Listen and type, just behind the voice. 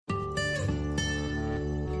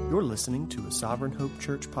You're listening to a Sovereign Hope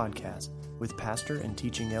Church podcast with pastor and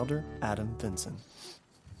teaching elder Adam Vinson.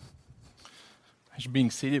 As you're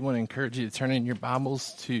being seated, I want to encourage you to turn in your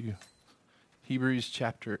Bibles to Hebrews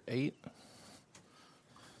chapter 8.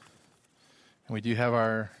 And we do have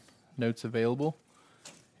our notes available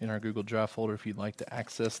in our Google Drive folder if you'd like to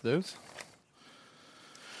access those.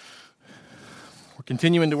 We're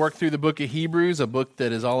continuing to work through the book of Hebrews, a book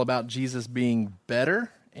that is all about Jesus being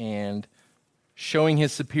better and showing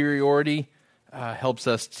his superiority. Helps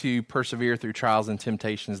us to persevere through trials and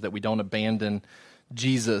temptations, that we don't abandon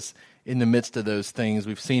Jesus in the midst of those things.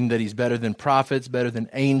 We've seen that he's better than prophets, better than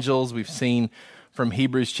angels. We've seen from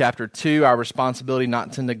Hebrews chapter 2 our responsibility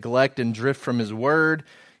not to neglect and drift from his word.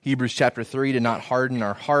 Hebrews chapter 3 to not harden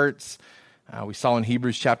our hearts. We saw in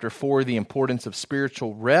Hebrews chapter 4 the importance of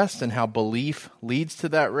spiritual rest and how belief leads to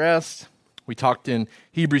that rest. We talked in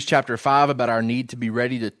Hebrews chapter 5 about our need to be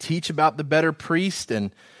ready to teach about the better priest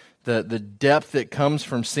and the depth that comes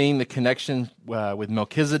from seeing the connection with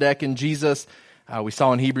Melchizedek and Jesus. We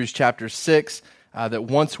saw in Hebrews chapter 6 that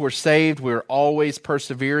once we're saved, we're always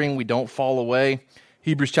persevering. We don't fall away.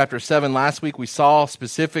 Hebrews chapter 7 last week, we saw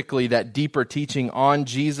specifically that deeper teaching on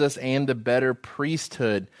Jesus and the better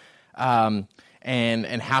priesthood, and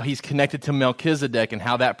how he's connected to Melchizedek and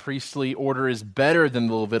how that priestly order is better than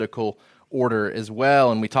the Levitical order as well.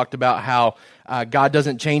 And we talked about how God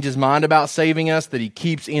doesn't change his mind about saving us, that he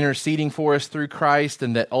keeps interceding for us through Christ,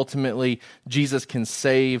 and that ultimately Jesus can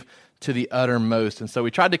save to the uttermost. And so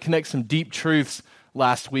we tried to connect some deep truths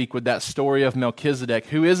last week with that story of Melchizedek,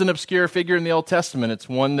 who is an obscure figure in the Old Testament. It's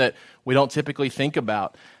one that we don't typically think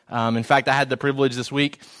about. In fact, I had the privilege this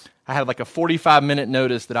week. I had like a 45-minute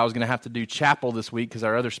notice that I was going to have to do chapel this week because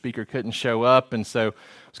our other speaker couldn't show up. And so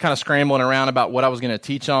I was kind of scrambling around about what I was going to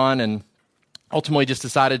teach on, and ultimately just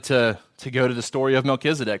decided to go to the story of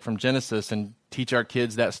Melchizedek from Genesis and teach our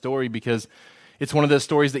kids that story, because it's one of those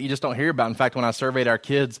stories that you just don't hear about. In fact, when I surveyed our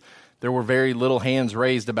kids, there were very little hands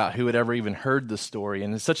raised about who had ever even heard the story.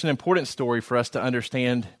 And it's such an important story for us to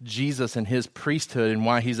understand Jesus and his priesthood and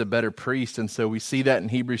why he's a better priest. And so we see that in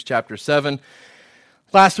Hebrews chapter 7.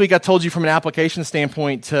 Last week, I told you from an application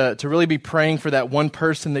standpoint to really be praying for that one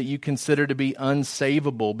person that you consider to be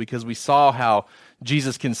unsavable, because we saw how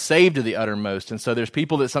Jesus can save to the uttermost. And so there's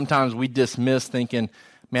people that sometimes we dismiss thinking,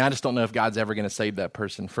 man, I just don't know if God's ever going to save that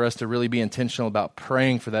person. For us to really be intentional about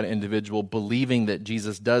praying for that individual, believing that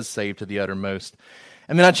Jesus does save to the uttermost.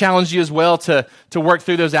 And then I challenged you as well to work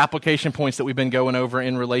through those application points that we've been going over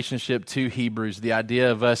in relationship to Hebrews, the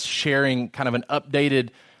idea of us sharing kind of an updated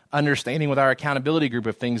understanding with our accountability group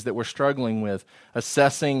of things that we're struggling with,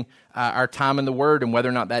 assessing our time in the Word and whether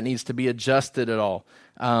or not that needs to be adjusted at all,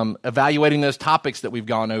 evaluating those topics that we've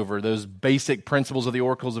gone over, those basic principles of the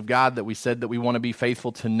oracles of God that we said that we want to be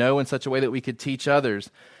faithful to know in such a way that we could teach others,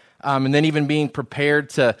 and then even being prepared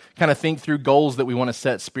to kind of think through goals that we want to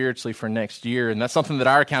set spiritually for next year. And that's something that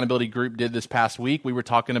our accountability group did this past week. We were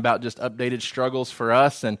talking about just updated struggles for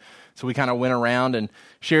us, and so we kind of went around and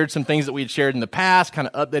shared some things that we had shared in the past, kind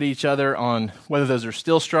of updated each other on whether those are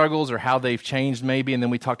still struggles or how they've changed maybe, and then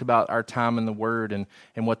we talked about our time in the Word and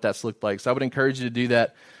what that's looked like. So I would encourage you to do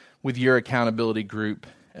that with your accountability group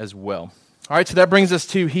as well. All right, so that brings us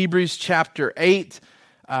to Hebrews chapter 8.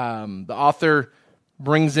 The author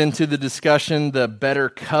brings into the discussion the better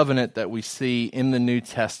covenant that we see in the New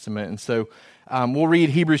Testament. And so we'll read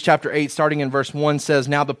Hebrews chapter 8, starting in verse 1, says,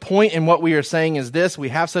 "Now the point in what we are saying is this: we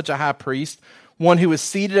have such a high priest, one who is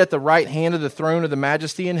seated at the right hand of the throne of the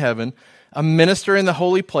majesty in heaven, a minister in the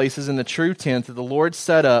holy places in the true tent that the Lord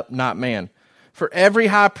set up, not man. For every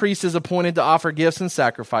high priest is appointed to offer gifts and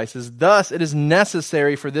sacrifices. Thus it is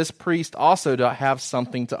necessary for this priest also to have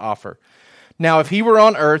something to offer. Now, if he were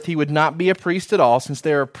on earth, he would not be a priest at all, since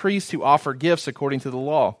there are priests who offer gifts according to the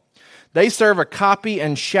law. They serve a copy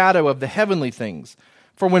and shadow of the heavenly things.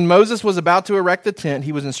 For when Moses was about to erect the tent,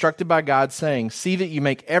 he was instructed by God, saying, 'See that you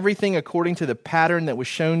make everything according to the pattern that was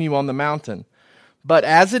shown you on the mountain.' But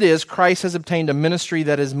as it is, Christ has obtained a ministry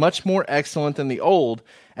that is much more excellent than the old,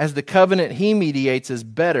 as the covenant he mediates is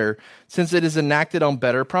better, since it is enacted on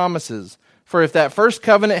better promises. For if that first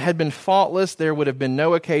covenant had been faultless, there would have been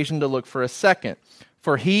no occasion to look for a second.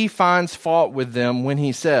 For he finds fault with them when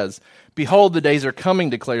he says, 'Behold, the days are coming,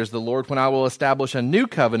 declares the Lord, when I will establish a new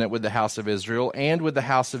covenant with the house of Israel and with the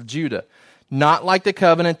house of Judah, not like the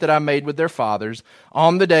covenant that I made with their fathers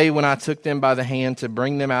on the day when I took them by the hand to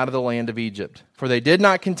bring them out of the land of Egypt. For they did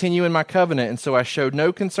not continue in my covenant, and so I showed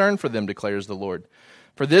no concern for them, declares the Lord.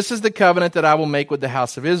 For this is the covenant that I will make with the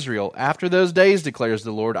house of Israel. After those days, declares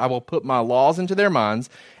the Lord, I will put my laws into their minds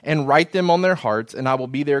and write them on their hearts, and I will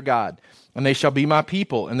be their God. and they shall be my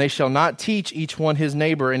people, and they shall not teach each one his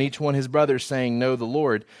neighbor and each one his brother, saying, Know the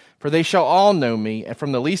Lord. For they shall all know me, and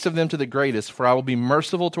from the least of them to the greatest, for I will be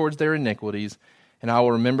merciful towards their iniquities, and I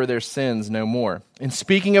will remember their sins no more. In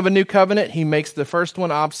speaking of a new covenant, he makes the first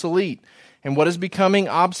one obsolete, and what is becoming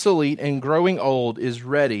obsolete and growing old is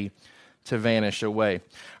ready to vanish away.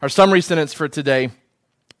 Our summary sentence for today: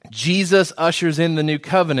 Jesus ushers in the new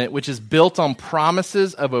covenant, which is built on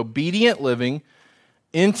promises of obedient living,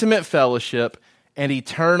 intimate fellowship, and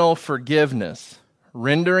eternal forgiveness,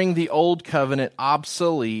 rendering the old covenant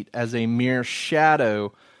obsolete as a mere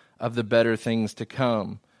shadow of the better things to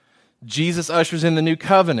come. Jesus ushers in the new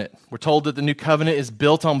covenant. We're told that the new covenant is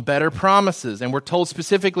built on better promises, and we're told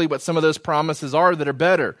specifically what some of those promises are that are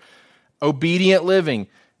better: obedient living,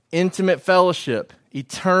 intimate fellowship,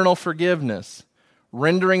 eternal forgiveness,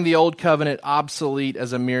 rendering the old covenant obsolete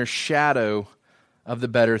as a mere shadow of the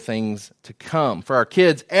better things to come. For our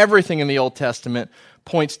kids, everything in the Old Testament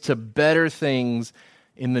points to better things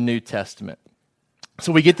in the New Testament.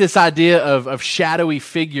 So we get this idea of shadowy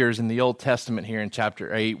figures in the Old Testament here in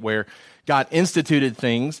chapter 8, where God instituted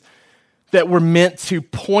things that were meant to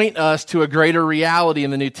point us to a greater reality in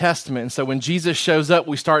the New Testament. And so when Jesus shows up,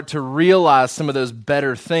 we start to realize some of those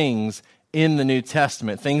better things in the New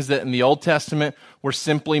Testament, things that in the Old Testament were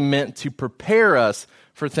simply meant to prepare us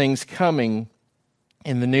for things coming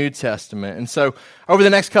in the New Testament. And so over the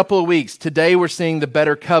next couple of weeks, today we're seeing the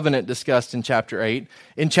better covenant discussed in chapter 8.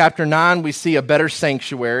 In chapter 9, we see a better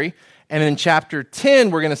sanctuary. And in chapter 10,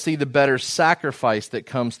 we're going to see the better sacrifice that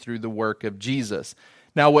comes through the work of Jesus.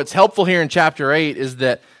 Now, what's helpful here in chapter 8 is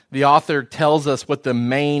that the author tells us what the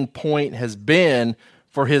main point has been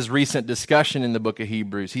for his recent discussion in the book of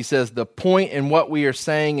Hebrews. He says, the point in what we are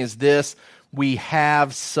saying is this: we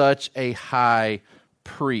have such a high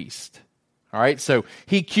priest. All right, so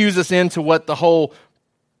he cues us into what the whole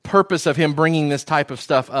purpose of him bringing this type of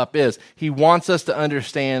stuff up is. He wants us to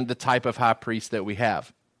understand the type of high priest that we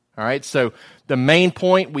have. All right, so the main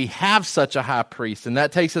point: we have such a high priest. And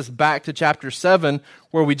that takes us back to chapter 7,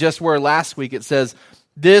 where we just were last week. It says,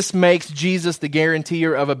 this makes Jesus the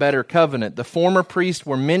guarantor of a better covenant. The former priests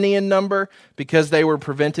were many in number because they were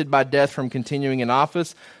prevented by death from continuing in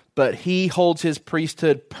office, but he holds his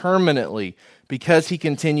priesthood permanently because he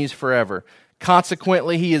continues forever.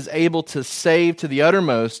 Consequently, he is able to save to the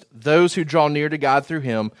uttermost those who draw near to God through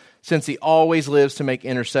him, since he always lives to make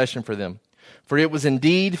intercession for them. For it was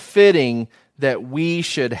indeed fitting that we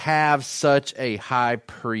should have such a high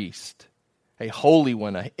priest, a holy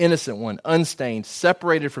one, an innocent one, unstained,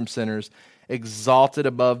 separated from sinners, exalted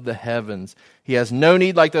above the heavens. He has no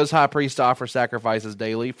need, like those high priests, to offer sacrifices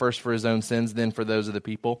daily, first for his own sins, then for those of the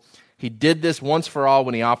people. He did this once for all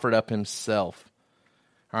when he offered up himself.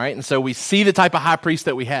 All right, and so we see the type of high priest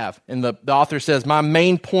that we have. And the author says, my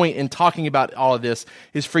main point in talking about all of this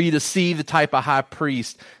is for you to see the type of high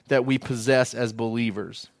priest that we possess as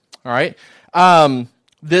believers. All right,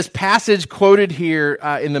 this passage quoted here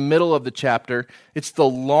in the middle of the chapter, it's the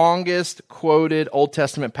longest quoted Old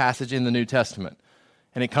Testament passage in the New Testament.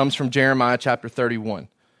 And it comes from Jeremiah chapter 31.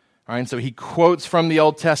 All right, and so he quotes from the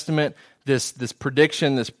Old Testament this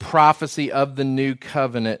prediction, this prophecy of the new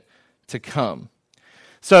covenant to come.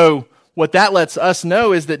 So what that lets us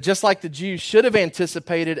know is that just like the Jews should have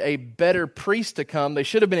anticipated a better priest to come, they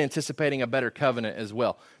should have been anticipating a better covenant as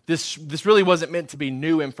well. This really wasn't meant to be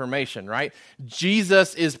new information, right?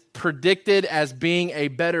 Jesus is predicted as being a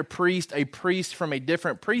better priest, a priest from a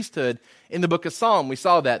different priesthood. In the book of Psalm, we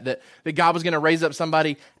saw that God was going to raise up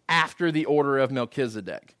somebody after the order of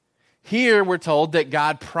Melchizedek. Here we're told that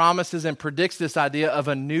God promises and predicts this idea of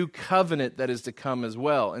a new covenant that is to come as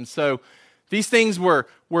well. And so these things were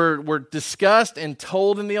discussed and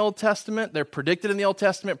told in the Old Testament. They're predicted in the Old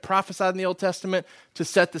Testament, prophesied in the Old Testament to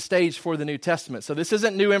set the stage for the New Testament. So this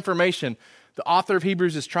isn't new information. The author of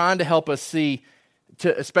Hebrews is trying to help us see,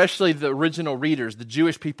 especially the original readers, the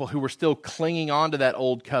Jewish people who were still clinging on to that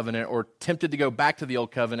old covenant or tempted to go back to the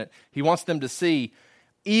old covenant. He wants them to see,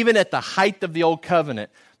 even at the height of the old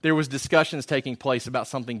covenant, there was discussions taking place about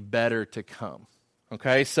something better to come.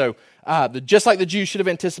 Okay, so just like the Jews should have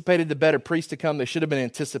anticipated the better priest to come, they should have been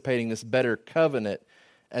anticipating this better covenant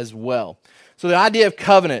as well. So the idea of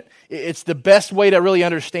covenant, it's the best way to really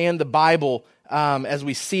understand the Bible as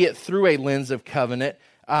we see it through a lens of covenant.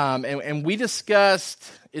 And we discussed,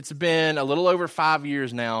 it's been a little over 5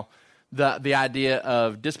 years now, the idea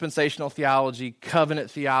of dispensational theology, covenant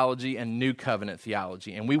theology, and new covenant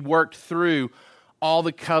theology. And we worked through all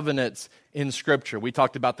the covenants in Scripture. We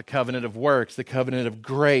talked about the covenant of works, the covenant of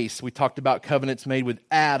grace. We talked about covenants made with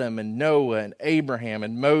Adam and Noah and Abraham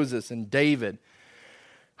and Moses and David.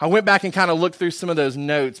 I went back and kind of looked through some of those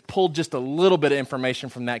notes, pulled just a little bit of information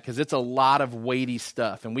from that because it's a lot of weighty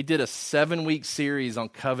stuff. And we did a 7-week series on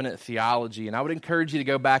covenant theology, and I would encourage you to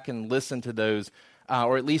go back and listen to those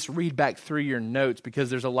or at least read back through your notes because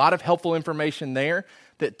there's a lot of helpful information there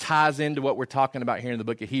that ties into what we're talking about here in the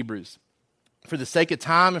book of Hebrews. For the sake of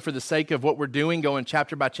time and for the sake of what we're doing, going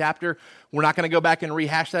chapter by chapter, we're not going to go back and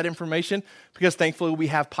rehash that information because thankfully we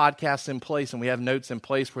have podcasts in place and we have notes in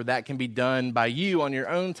place where that can be done by you on your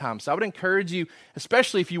own time. So I would encourage you,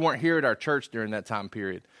 especially if you weren't here at our church during that time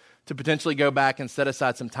period, to potentially go back and set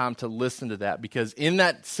aside some time to listen to that because in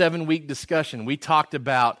that 7-week discussion, we talked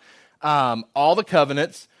about all the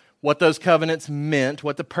covenants, what those covenants meant,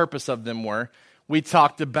 what the purpose of them were. We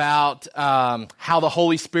talked about how the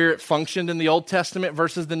Holy Spirit functioned in the Old Testament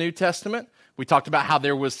versus the New Testament. We talked about how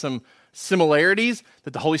there was some similarities,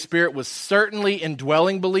 that the Holy Spirit was certainly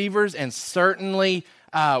indwelling believers and certainly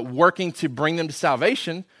working to bring them to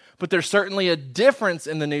salvation, but there's certainly a difference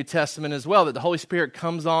in the New Testament as well, that the Holy Spirit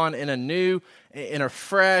comes on in a new, in a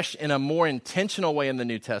fresh, in a more intentional way in the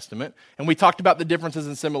New Testament. And we talked about the differences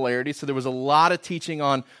and similarities. So there was a lot of teaching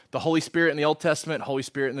on the Holy Spirit in the Old Testament, Holy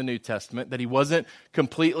Spirit in the New Testament, that he wasn't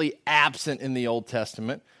completely absent in the Old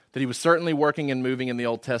Testament, that he was certainly working and moving in the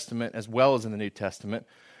Old Testament as well as in the New Testament,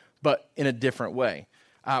 but in a different way.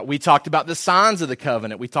 We talked about the signs of the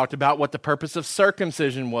covenant. We talked about what the purpose of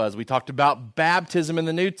circumcision was. We talked about baptism in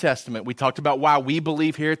the New Testament. We talked about why we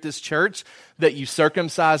believe here at this church that you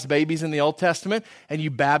circumcise babies in the Old Testament and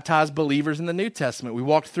you baptize believers in the New Testament. We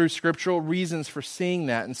walked through scriptural reasons for seeing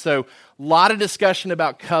that. And so a lot of discussion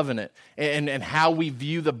about covenant and how we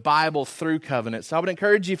view the Bible through covenant. So I would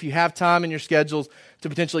encourage you, if you have time in your schedules, to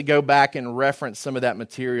potentially go back and reference some of that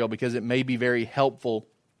material because it may be very helpful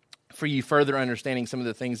for you further understanding some of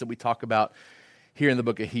the things that we talk about here in the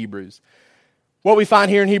book of Hebrews. What we find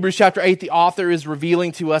here in Hebrews chapter 8, the author is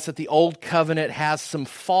revealing to us that the old covenant has some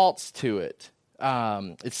faults to it.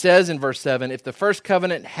 It says in verse 7, if the first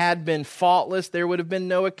covenant had been faultless, there would have been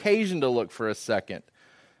no occasion to look for a second.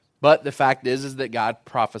 But the fact is that God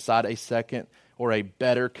prophesied a second or a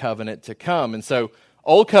better covenant to come. And so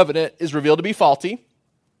old covenant is revealed to be faulty.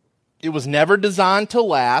 It was never designed to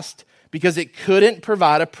last, because it couldn't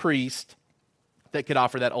provide a priest that could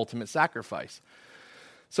offer that ultimate sacrifice.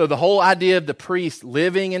 So the whole idea of the priest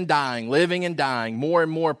living and dying, more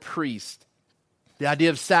and more priests, the idea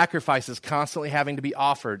of sacrifices constantly having to be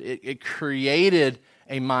offered, it created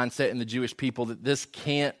a mindset in the Jewish people that this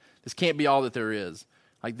can't be all that there is.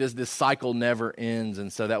 Like this cycle never ends.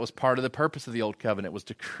 And so that was part of the purpose of the Old Covenant, was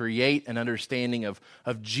to create an understanding of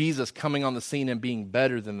Jesus coming on the scene and being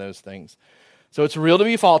better than those things. So it's real to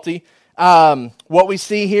be faulty. What we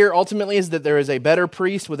see here ultimately is that there is a better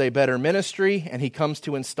priest with a better ministry, and he comes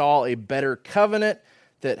to install a better covenant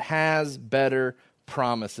that has better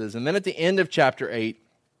promises. And then at the end of chapter 8,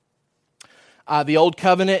 the old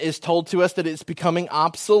covenant is told to us that it's becoming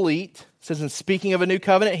obsolete. It says, in speaking of a new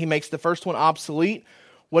covenant, he makes the first one obsolete.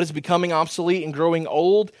 What is becoming obsolete and growing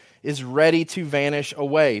old is ready to vanish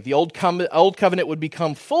away. The old covenant would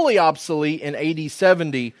become fully obsolete in AD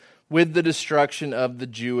 70 with the destruction of the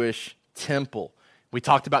Jewish temple. We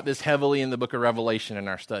talked about this heavily in the book of Revelation in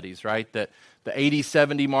our studies, right? That the AD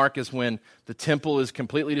 70 mark is when the temple is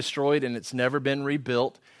completely destroyed and it's never been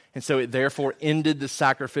rebuilt. And so it therefore ended the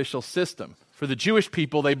sacrificial system. For the Jewish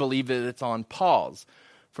people, they believe that it's on pause.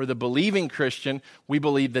 For the believing Christian, we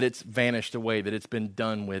believe that it's vanished away, that it's been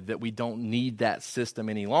done with, that we don't need that system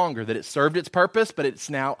any longer, that it served its purpose, but it's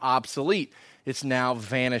now obsolete. It's now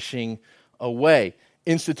vanishing away,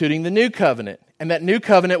 instituting the new covenant. And that new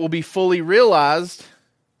covenant will be fully realized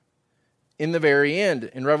in the very end,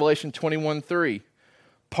 in Revelation 21:3.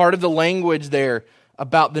 Part of the language there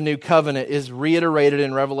about the new covenant is reiterated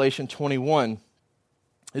in Revelation 21.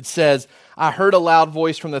 It says, I heard a loud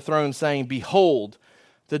voice from the throne saying, behold,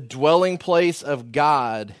 the dwelling place of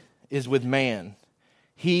God is with man.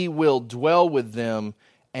 He will dwell with them,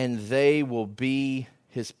 and they will be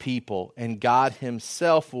his people. And God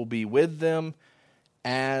himself will be with them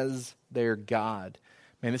as their God.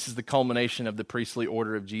 Man, this is the culmination of the priestly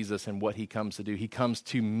order of Jesus and what he comes to do. He comes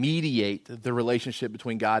to mediate the relationship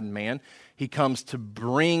between God and man. He comes to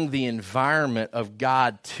bring the environment of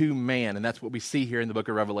God to man. And that's what we see here in the book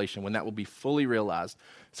of Revelation, when that will be fully realized.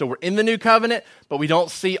 So we're in the new covenant, but we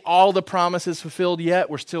don't see all the promises fulfilled yet.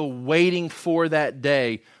 We're still waiting for that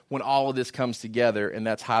day when all of this comes together. And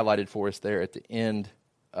that's highlighted for us there at the end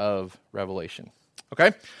of Revelation.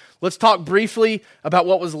 Okay? Let's talk briefly about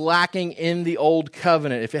what was lacking in the old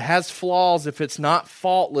covenant. If it has flaws, if it's not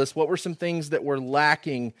faultless, what were some things that were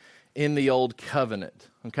lacking in the old covenant?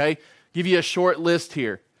 Okay? Give you a short list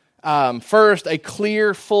here. First, a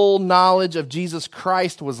clear, full knowledge of Jesus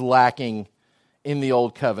Christ was lacking in the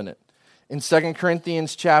Old Covenant. In 2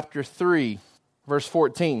 Corinthians chapter 3, verse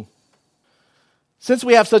 14, since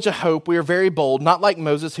we have such a hope, we are very bold, not like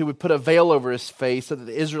Moses, who would put a veil over his face so that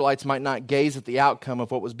the Israelites might not gaze at the outcome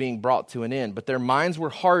of what was being brought to an end. But their minds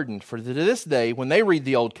were hardened, for to this day, when they read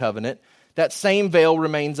the Old Covenant, that same veil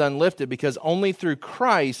remains unlifted, because only through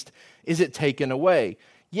Christ is it taken away.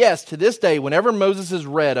 Yes, to this day, whenever Moses is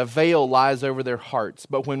read, a veil lies over their hearts.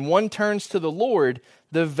 But when one turns to the Lord,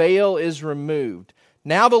 the veil is removed.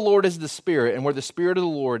 Now the Lord is the Spirit, and where the Spirit of the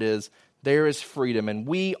Lord is, there is freedom. And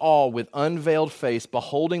we all, with unveiled face,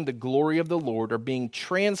 beholding the glory of the Lord, are being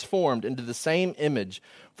transformed into the same image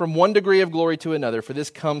from one degree of glory to another, for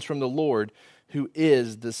this comes from the Lord, who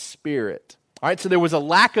is the Spirit. All right, so there was a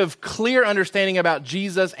lack of clear understanding about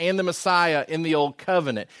Jesus and the Messiah in the Old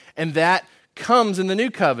Covenant, and that comes in the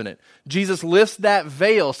New Covenant. Jesus lifts that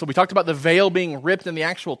veil. So we talked about the veil being ripped in the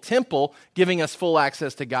actual temple, giving us full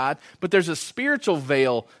access to God. But there's a spiritual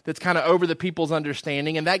veil that's kind of over the people's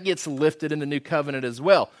understanding, and that gets lifted in the New Covenant as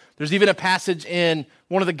well. There's even a passage in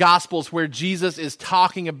one of the Gospels where Jesus is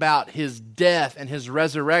talking about his death and his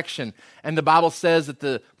resurrection. And the Bible says that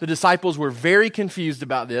the disciples were very confused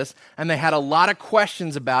about this, and they had a lot of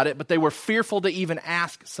questions about it, but they were fearful to even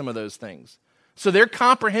ask some of those things. So their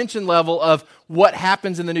comprehension level of what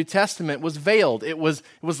happens in the New Testament was veiled. It was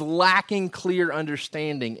lacking clear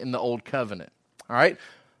understanding in the Old Covenant. All right?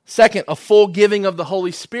 Second, a full giving of the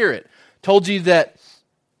Holy Spirit. Told you that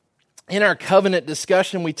in our covenant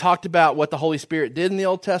discussion, we talked about what the Holy Spirit did in the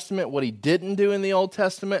Old Testament, what he didn't do in the Old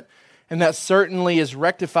Testament, and that certainly is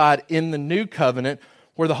rectified in the New Covenant,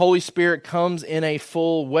 where the Holy Spirit comes in a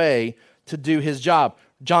full way to do his job.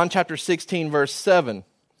 John chapter 16, verse 7.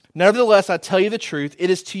 Nevertheless, I tell you the truth, it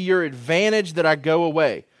is to your advantage that I go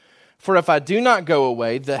away. For if I do not go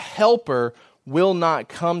away, the Helper will not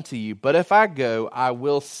come to you. But if I go, I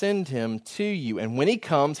will send him to you. And when he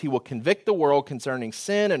comes, he will convict the world concerning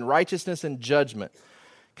sin and righteousness and judgment.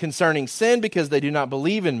 Concerning sin, because they do not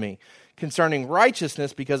believe in me. Concerning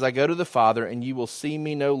righteousness, because I go to the Father, and you will see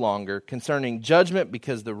me no longer. Concerning judgment,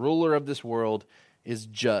 because the ruler of this world is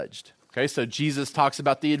judged. Okay, so Jesus talks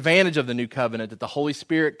about the advantage of the New Covenant, that the Holy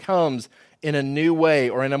Spirit comes in a new way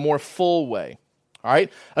or in a more full way. All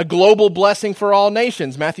right, a global blessing for all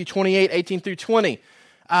nations. Matthew 28, 18 through 20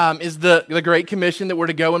 is the Great Commission that we're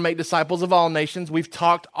to go and make disciples of all nations. We've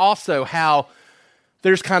talked also how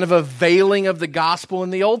there's kind of a veiling of the gospel in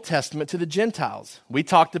the Old Testament to the Gentiles. We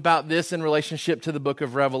talked about this in relationship to the book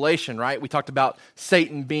of Revelation, right? We talked about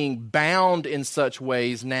Satan being bound in such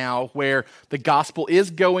ways now where the gospel is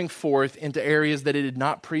going forth into areas that it had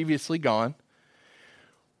not previously gone.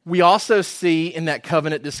 We also see in that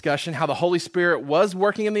covenant discussion how the Holy Spirit was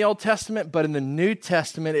working in the Old Testament, but in the New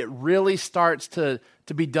Testament it really starts to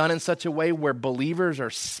be done in such a way where believers are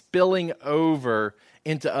spilling over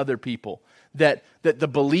into other people. That the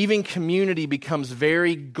believing community becomes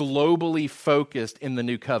very globally focused in the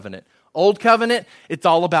New Covenant. Old Covenant, it's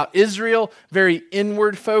all about Israel, very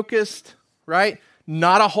inward focused, right?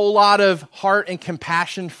 Not a whole lot of heart and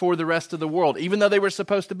compassion for the rest of the world, even though they were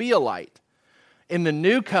supposed to be a light. In the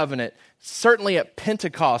New Covenant, certainly at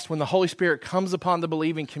Pentecost, when the Holy Spirit comes upon the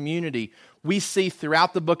believing community, we see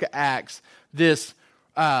throughout the book of Acts this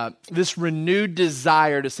renewed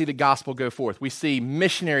desire to see the gospel go forth. We see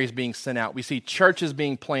missionaries being sent out. We see churches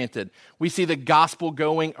being planted. We see the gospel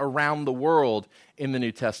going around the world in the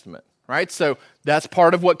New Testament, right? So that's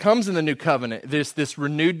part of what comes in the New Covenant, this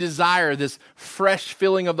renewed desire, this fresh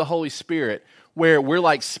filling of the Holy Spirit, where we're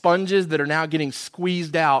like sponges that are now getting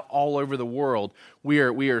squeezed out all over the world. We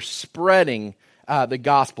are spreading the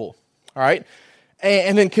gospel, all right?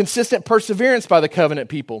 And then consistent perseverance by the covenant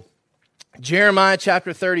people. Jeremiah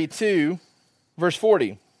chapter 32, verse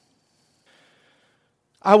 40.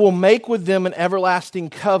 I will make with them an everlasting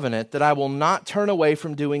covenant that I will not turn away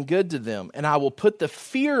from doing good to them, and I will put the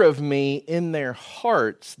fear of me in their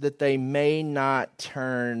hearts that they may not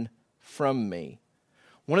turn from me.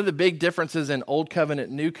 One of the big differences in Old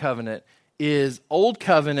Covenant, New Covenant is Old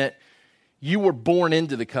Covenant, you were born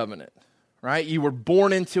into the covenant, right? You were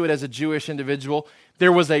born into it as a Jewish individual.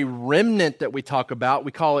 There was a remnant that we talk about.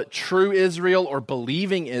 We call it true Israel or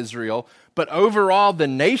believing Israel. But overall, the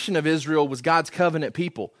nation of Israel was God's covenant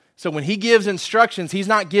people. So when he gives instructions, he's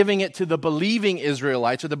not giving it to the believing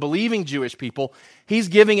Israelites or the believing Jewish people. He's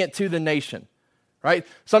giving it to the nation, right?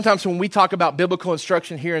 Sometimes when we talk about biblical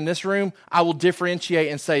instruction here in this room, I will differentiate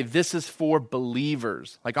and say this is for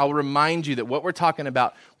believers. Like I'll remind you that what we're talking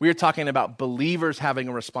about, we are talking about believers having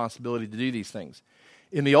a responsibility to do these things.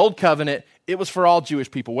 In the old covenant, it was for all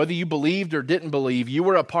Jewish people. Whether you believed or didn't believe, you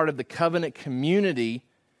were a part of the covenant community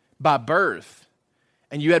by birth.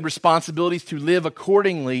 And you had responsibilities to live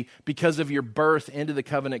accordingly because of your birth into the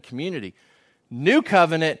covenant community. New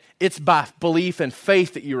covenant, it's by belief and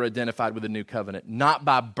faith that you're identified with the new covenant, not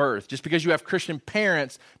by birth. Just because you have Christian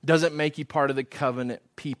parents doesn't make you part of the covenant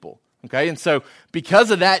people. Okay, and so because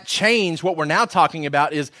of that change, what we're now talking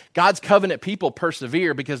about is God's covenant people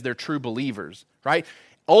persevere because they're true believers, right?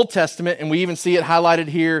 Old Testament, and we even see it highlighted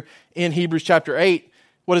here in Hebrews chapter 8.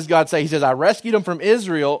 What does God say? He says, I rescued them from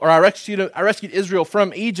Israel, or I rescued Israel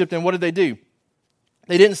from Egypt, and what did they do?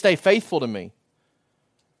 They didn't stay faithful to me,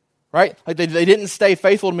 right? Like they didn't stay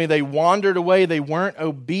faithful to me. They wandered away. They weren't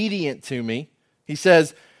obedient to me. He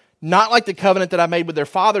says, not like the covenant that I made with their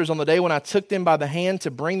fathers on the day when I took them by the hand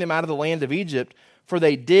to bring them out of the land of Egypt, for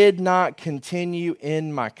they did not continue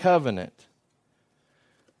in my covenant.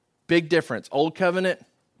 Big difference. Old covenant,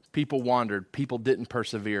 people wandered. People didn't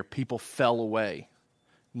persevere. People fell away.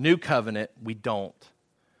 New covenant, we don't.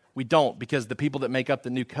 We don't, because the people that make up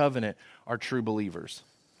the new covenant are true believers.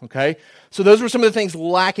 Okay? So those were some of the things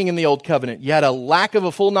lacking in the old covenant. You had a lack of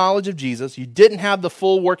a full knowledge of Jesus. You didn't have the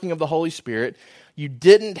full working of the Holy Spirit. You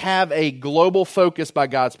didn't have a global focus by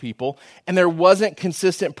God's people, and there wasn't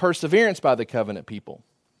consistent perseverance by the covenant people.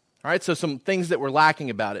 All right, so some things that were lacking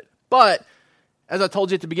about it. But, as I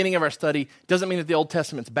told you at the beginning of our study, doesn't mean that the Old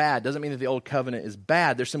Testament's bad. Doesn't mean that the Old Covenant is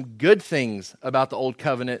bad. There's some good things about the Old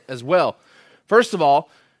Covenant as well. First of all,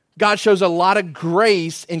 God shows a lot of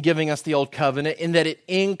grace in giving us the Old Covenant in that it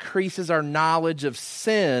increases our knowledge of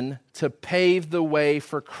sin to pave the way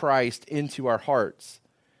for Christ into our hearts.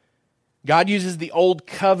 God uses the Old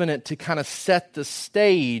Covenant to kind of set the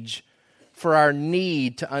stage for our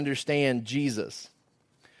need to understand Jesus.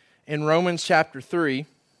 In Romans chapter 3,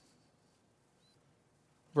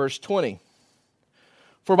 verse 20,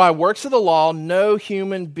 for by works of the law, no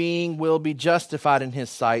human being will be justified in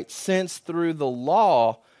his sight, since through the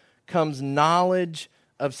law comes knowledge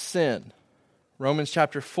of sin. Romans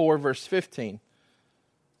chapter 4, verse 15.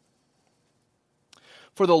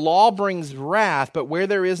 For the law brings wrath, but where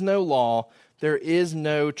there is no law, there is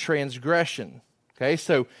no transgression. Okay,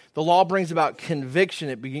 so the law brings about conviction.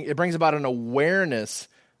 It brings about an awareness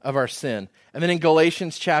of our sin. And then in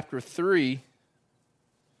Galatians chapter 3,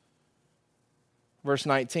 verse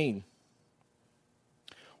 19.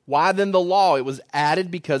 Why then the law? It was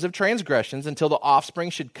added because of transgressions until the offspring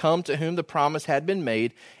should come to whom the promise had been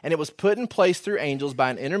made, and it was put in place through angels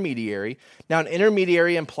by an intermediary. Now an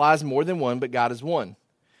intermediary implies more than one, but God is one.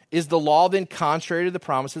 Is the law then contrary to the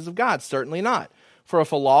promises of God? Certainly not. For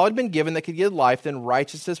if a law had been given that could give life, then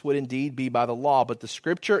righteousness would indeed be by the law. But the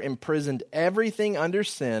Scripture imprisoned everything under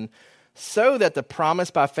sin, so that the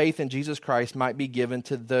promise by faith in Jesus Christ might be given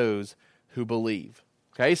to those who believe.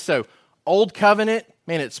 Okay, so Old Covenant,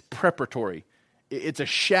 man, it's preparatory. It's a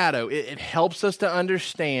shadow. It helps us to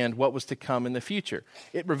understand what was to come in the future.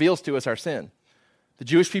 It reveals to us our sin. The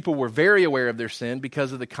Jewish people were very aware of their sin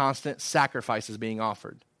because of the constant sacrifices being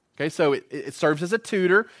offered. Okay, so it serves as a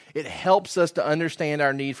tutor. It helps us to understand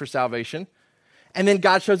our need for salvation. And then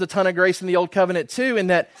God shows a ton of grace in the Old Covenant too, in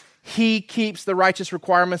that He keeps the righteous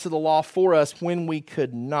requirements of the law for us when we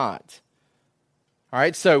could not. All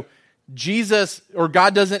right, so Jesus, or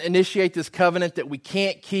God doesn't initiate this covenant that we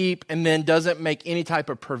can't keep and then doesn't make any type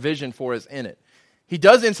of provision for us in it. He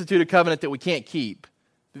does institute a covenant that we can't keep.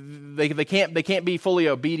 They can't be fully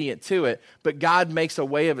obedient to it, but God makes a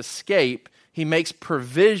way of escape. He makes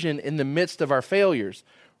provision in the midst of our failures.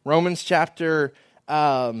 Romans chapter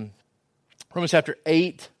 8,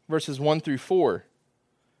 verses 1 through 4,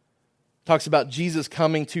 talks about Jesus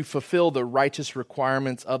coming to fulfill the righteous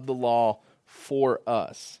requirements of the law for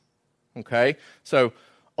us. Okay, so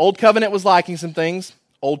Old Covenant was lacking some things.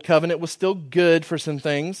 Old Covenant was still good for some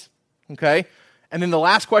things. Okay, and then the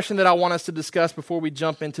last question that I want us to discuss before we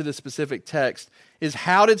jump into the specific text is,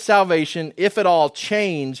 how did salvation, if at all,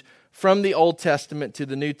 change from the Old Testament to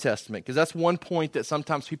the New Testament? Because that's one point that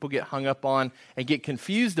sometimes people get hung up on and get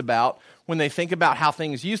confused about when they think about how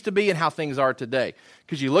things used to be and how things are today.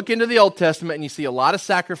 Because you look into the Old Testament and you see a lot of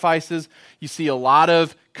sacrifices, you see a lot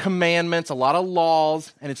of commandments, a lot of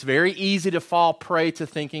laws, and it's very easy to fall prey to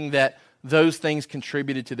thinking that those things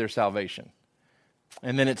contributed to their salvation.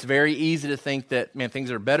 And then it's very easy to think that, man, things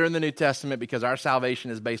are better in the New Testament because our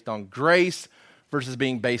salvation is based on grace versus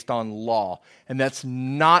being based on law. And that's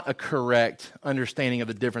not a correct understanding of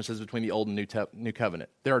the differences between the Old and New Covenant.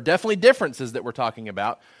 There are definitely differences that we're talking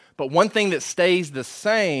about, but one thing that stays the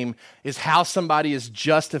same is how somebody is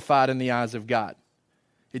justified in the eyes of God.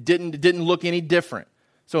 It didn't look any different.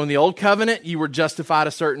 So in the old covenant, you were justified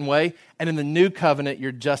a certain way, and in the new covenant,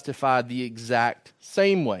 you're justified the exact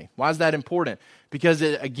same way. Why is that important? Because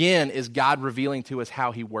it, again, is God revealing to us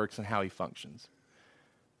how he works and how he functions.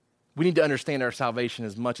 We need to understand our salvation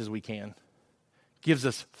as much as we can. Gives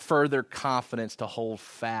us further confidence to hold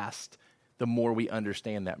fast the more we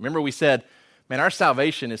understand that. Remember we said, man, our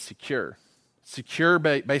salvation is secure. Secure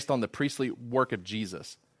based on the priestly work of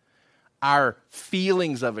Jesus. Our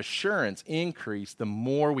feelings of assurance increase the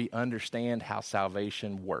more we understand how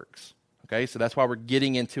salvation works. Okay, so that's why we're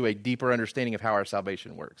getting into a deeper understanding of how our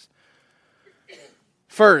salvation works.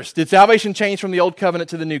 First, did salvation change from the old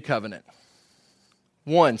covenant to the new covenant?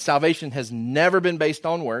 One, salvation has never been based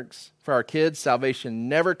on works. For our kids, salvation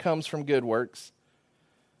never comes from good works.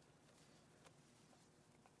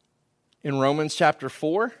 In Romans chapter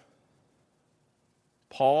 4,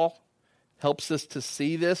 Paul helps us to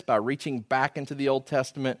see this by reaching back into the Old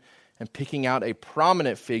Testament and picking out a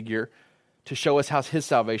prominent figure to show us how his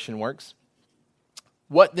salvation works.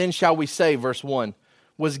 What then shall we say, verse 1,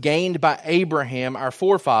 was gained by Abraham, our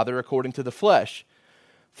forefather, according to the flesh?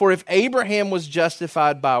 For if Abraham was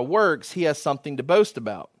justified by works, he has something to boast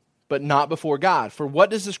about, but not before God. For what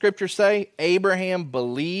does the Scripture say? Abraham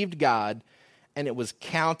believed God, and it was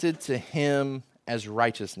counted to him as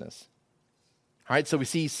righteousness. All right, so we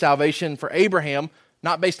see salvation for Abraham,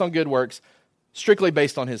 not based on good works, strictly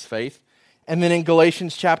based on his faith. And then in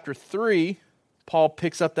Galatians chapter 3, Paul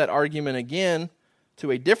picks up that argument again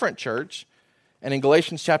to a different church. And in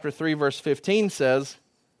Galatians chapter 3, verse 15 says,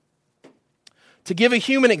 to give a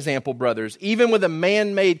human example, brothers, even with a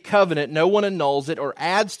man-made covenant, no one annuls it or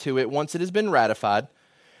adds to it once it has been ratified.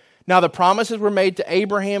 Now the promises were made to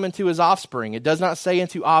Abraham and to his offspring. It does not say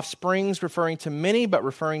into offsprings, referring to many, but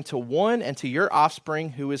referring to one, and to your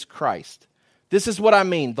offspring, who is Christ. This is what I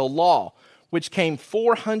mean. The law, which came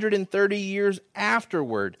 430 years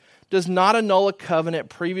afterward, does not annul a covenant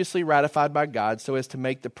previously ratified by God so as to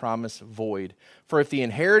make the promise void. For if the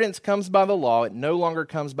inheritance comes by the law, it no longer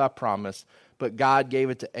comes by promise, but God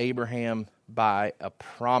gave it to Abraham by a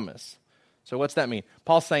promise. So what's that mean?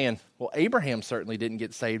 Paul's saying, well, Abraham certainly didn't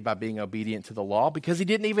get saved by being obedient to the law because he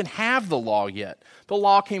didn't even have the law yet. The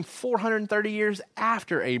law came 430 years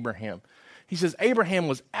after Abraham. He says Abraham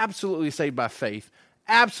was absolutely saved by faith,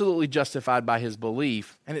 absolutely justified by his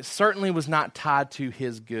belief, and it certainly was not tied to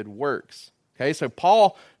his good works. Okay, so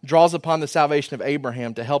Paul draws upon the salvation of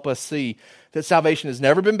Abraham to help us see that salvation has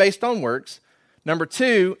never been based on works. Number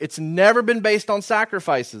two, it's never been based on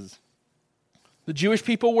sacrifices. The Jewish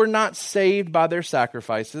people were not saved by their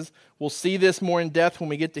sacrifices. We'll see this more in depth when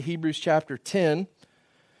we get to Hebrews chapter 10.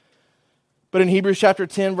 But in Hebrews chapter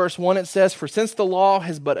 10, verse 1, it says, for since the law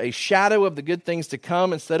has but a shadow of the good things to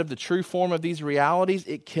come instead of the true form of these realities,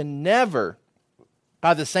 it can never,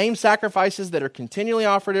 by the same sacrifices that are continually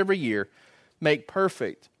offered every year, make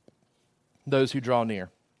perfect those who draw near.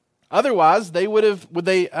 Otherwise, would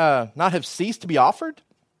they not have ceased to be offered?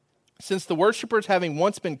 Since the worshipers, having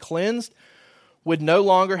once been cleansed, would no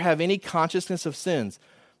longer have any consciousness of sins.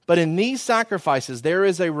 But in these sacrifices, there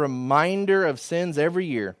is a reminder of sins every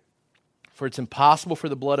year, for it's impossible for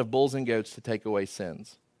the blood of bulls and goats to take away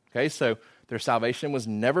sins. Okay, so their salvation was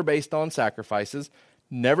never based on sacrifices,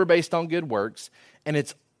 never based on good works, and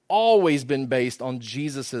it's always been based on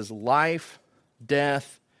Jesus' life,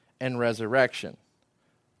 death, and resurrection.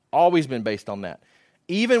 Always been based on that.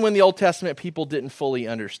 Even when the Old Testament people didn't fully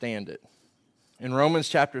understand it. In Romans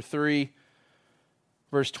chapter 3,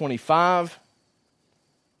 verse 25,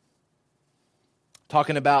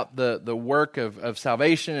 talking about the work of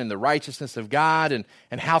salvation and the righteousness of God and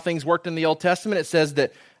how things worked in the Old Testament, it says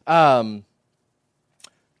that God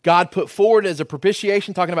put forward as a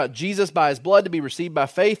propitiation, talking about Jesus by his blood to be received by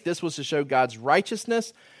faith. This was to show God's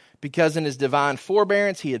righteousness, because in his divine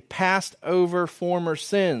forbearance he had passed over former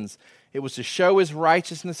sins. It was to show his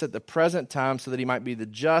righteousness at the present time so that he might be the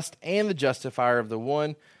just and the justifier of the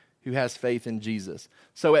one who has faith in Jesus.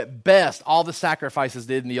 So at best, all the sacrifices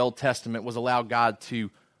did in the Old Testament was allow God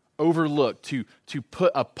to overlook, to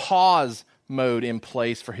put a pause mode in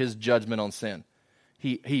place for his judgment on sin.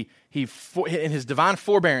 He in his divine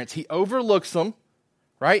forbearance, he overlooks them,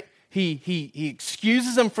 right? He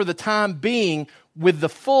excuses them for the time being with the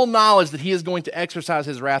full knowledge that he is going to exercise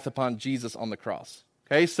his wrath upon Jesus on the cross.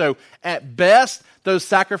 Okay, so at best, those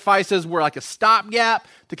sacrifices were like a stopgap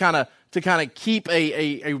to kind of keep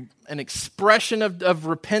an expression of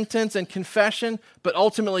repentance and confession, but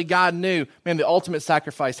ultimately God knew, man, the ultimate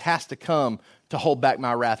sacrifice has to come to hold back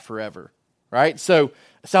my wrath forever, right? So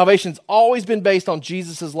salvation's always been based on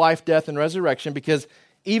Jesus' life, death, and resurrection, because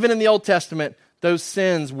even in the Old Testament, those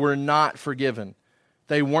sins were not forgiven.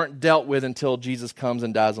 they weren't dealt with until Jesus comes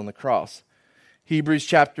and dies on the cross. Hebrews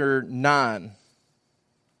chapter 9,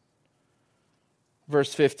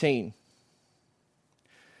 verse 15.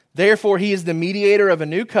 Therefore, he is the mediator of a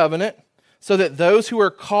new covenant, so that those who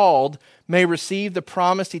are called may receive the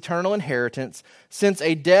promised eternal inheritance, since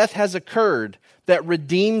a death has occurred that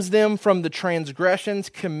redeems them from the transgressions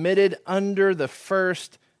committed under the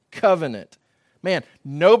first covenant. Man,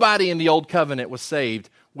 nobody in the old covenant was saved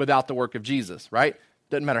without the work of Jesus, right?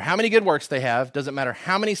 Doesn't matter how many good works they have, doesn't matter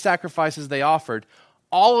how many sacrifices they offered,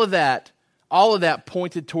 all of that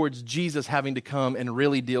pointed towards Jesus having to come and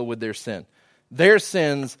really deal with their sin. Their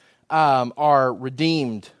sins are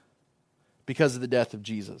redeemed because of the death of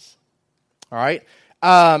Jesus. All right?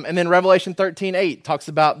 And then Revelation 13:8 talks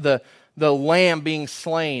about the Lamb being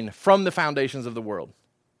slain from the foundations of the world.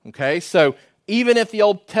 Okay? So even if the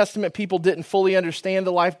Old Testament people didn't fully understand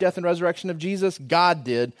the life, death, and resurrection of Jesus, God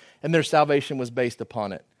did, and their salvation was based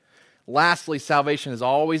upon it. Lastly, salvation has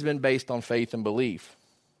always been based on faith and belief.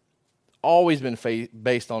 Always been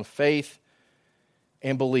based on faith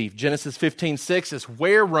and belief. Genesis 15:6 is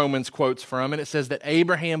where Romans quotes from, and it says that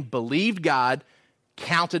Abraham believed God,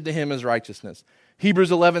 counted to him as righteousness.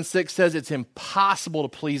 Hebrews 11:6 says it's impossible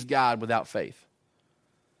to please God without faith.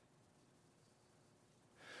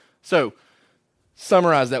 So,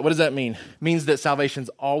 summarize that. What does that mean? It means that salvation's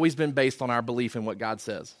always been based on our belief in what God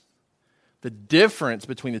says. The difference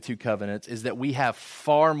between the two covenants is that we have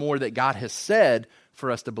far more that God has said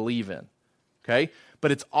for us to believe in. Okay?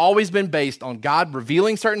 But it's always been based on God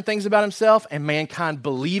revealing certain things about himself and mankind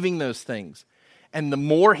believing those things. And the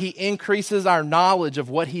more he increases our knowledge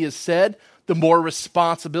of what he has said, the more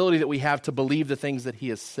responsibility that we have to believe the things that he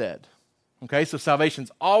has said. Okay? So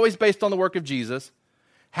salvation's always based on the work of Jesus.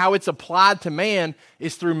 How it's applied to man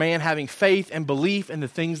is through man having faith and belief in the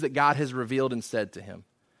things that God has revealed and said to him.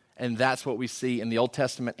 And that's what we see in the Old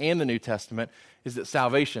Testament and the New Testament, is that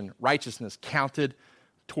salvation, righteousness, counted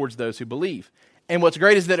towards those who believe. And what's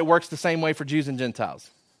great is that it works the same way for Jews and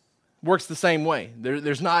Gentiles. It works the same way.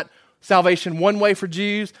 There's not salvation one way for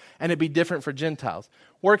Jews and it'd be different for Gentiles.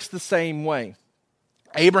 Works the same way.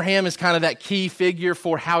 Abraham is kind of that key figure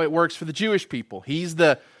for how it works for the Jewish people. He's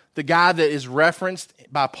the guy that is referenced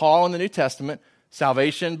by Paul in the New Testament,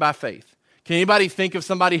 salvation by faith. Can anybody think of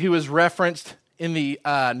somebody who is referenced in the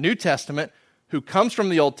New Testament who comes from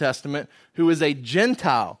the Old Testament, who is a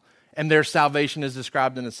Gentile, and their salvation is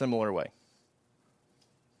described in a similar way?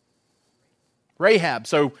 Rahab.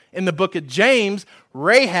 So in the book of James,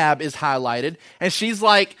 Rahab is highlighted, and she's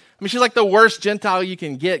like the worst Gentile you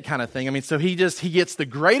can get kind of thing. So he gets the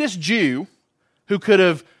greatest Jew who could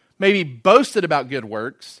have maybe boasted about good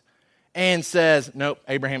works and says, nope,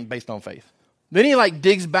 Abraham based on faith. Then he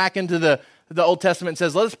digs back into the Old Testament and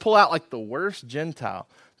says, let's pull out the worst Gentile,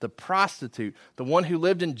 the prostitute, the one who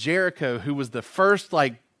lived in Jericho, who was the first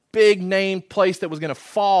big name place that was going to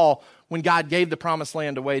fall when God gave the promised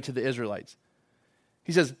land away to the Israelites.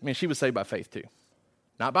 He says, she was saved by faith too.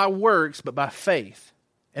 Not by works, but by faith.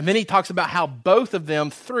 And then he talks about how both of them,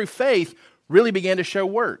 through faith, really began to show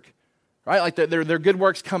work. Right? Their good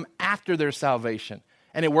works come after their salvation.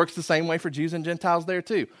 And it works the same way for Jews and Gentiles there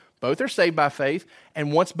too. Both are saved by faith,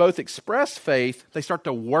 and once both express faith, they start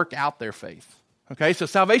to work out their faith. Okay, so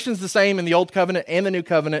salvation's the same in the Old Covenant and the New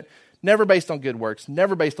Covenant, never based on good works,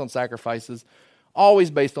 never based on sacrifices,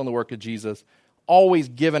 always based on the work of Jesus, always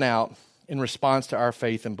given out in response to our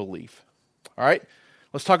faith and belief. All right,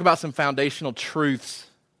 let's talk about some foundational truths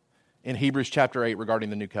in Hebrews chapter 8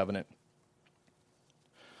 regarding the New Covenant.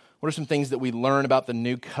 What are some things that we learn about the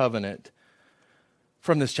New Covenant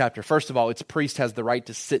from this chapter? First of all, its priest has the right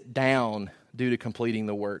to sit down due to completing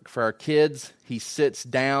the work. For our kids, he sits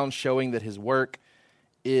down, showing that his work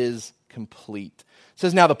is complete. It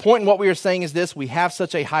says, now the point in what we are saying is this: we have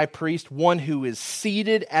such a high priest, one who is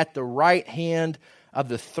seated at the right hand of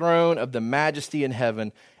the throne of the majesty in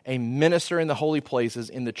heaven, a minister in the holy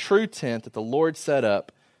places, in the true tent that the Lord set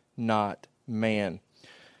up, not man.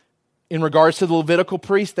 In regards to the Levitical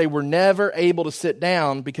priests, they were never able to sit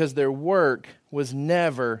down because their work was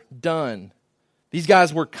never done. These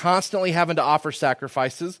guys were constantly having to offer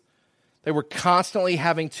sacrifices. They were constantly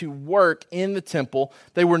having to work in the temple.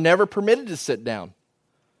 They were never permitted to sit down.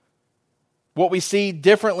 What we see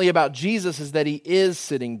differently about Jesus is that he is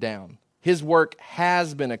sitting down. His work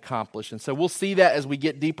has been accomplished. And so we'll see that as we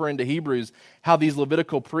get deeper into Hebrews, how these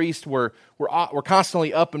Levitical priests were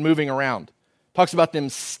constantly up and moving around. Talks about them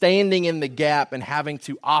standing in the gap and having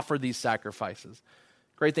to offer these sacrifices.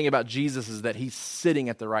 Great thing about Jesus is that he's sitting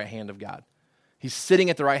at the right hand of God. He's sitting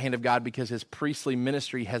at the right hand of God because his priestly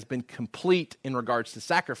ministry has been complete in regards to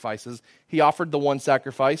sacrifices. He offered the one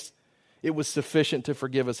sacrifice. It was sufficient to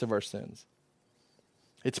forgive us of our sins.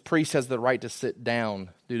 Its priest has the right to sit down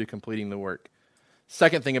due to completing the work.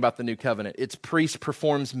 Second thing about the new covenant, its priest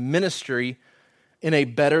performs ministry in a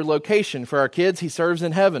better location. For our kids, he serves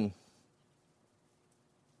in heaven.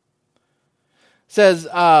 It says,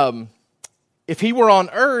 if he were on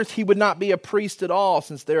earth, he would not be a priest at all,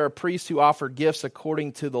 since there are priests who offer gifts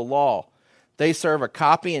according to the law. They serve a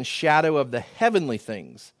copy and shadow of the heavenly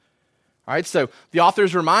things. All right, so the author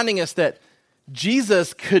is reminding us that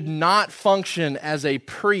Jesus could not function as a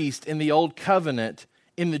priest in the old covenant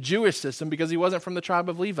in the Jewish system because he wasn't from the tribe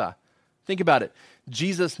of Levi. Think about it.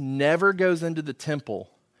 Jesus never goes into the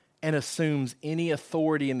temple and assumes any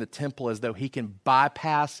authority in the temple as though he can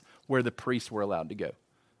bypass where the priests were allowed to go. You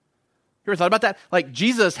ever thought about that? Like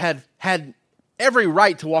Jesus had every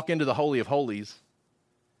right to walk into the Holy of Holies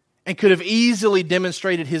and could have easily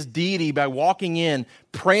demonstrated his deity by walking in,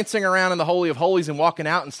 prancing around in the Holy of Holies and walking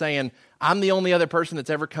out and saying, I'm the only other person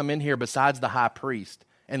that's ever come in here besides the high priest,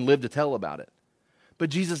 and lived to tell about it.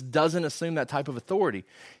 But Jesus doesn't assume that type of authority.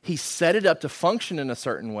 He set it up to function in a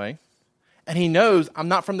certain way, and he knows I'm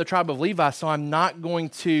not from the tribe of Levi, so I'm not going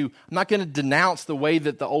to denounce the way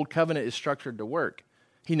that the old covenant is structured to work.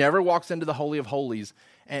 He never walks into the Holy of Holies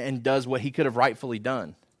and does what he could have rightfully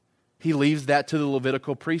done. He leaves that to the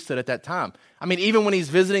Levitical priesthood at that time. I mean, even when he's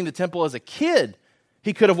visiting the temple as a kid,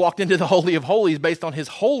 he could have walked into the Holy of Holies based on his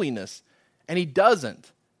holiness, and he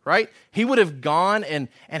doesn't, right? He would have gone and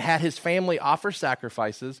had his family offer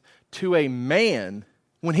sacrifices to a man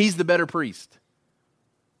when he's the better priest.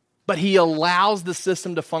 But he allows the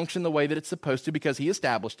system to function the way that it's supposed to because he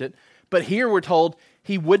established it. But here we're told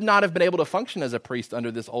he would not have been able to function as a priest under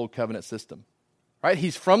this old covenant system. Right?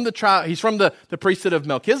 He's from the tribe, he's from the priesthood of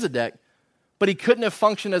Melchizedek, but he couldn't have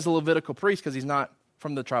functioned as a Levitical priest because he's not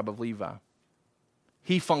from the tribe of Levi.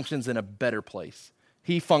 He functions in a better place.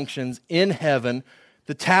 He functions in heaven.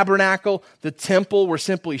 The tabernacle, the temple were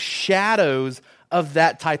simply shadows of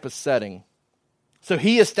that type of setting. So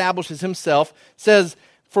he establishes himself, says,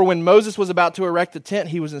 for when Moses was about to erect the tent,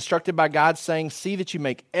 he was instructed by God, saying, see that you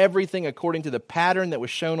make everything according to the pattern that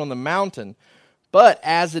was shown on the mountain. But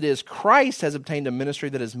as it is, Christ has obtained a ministry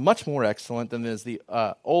that is much more excellent than is the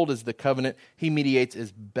old as the covenant he mediates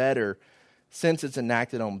is better, since it's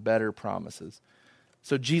enacted on better promises.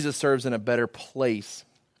 So Jesus serves in a better place.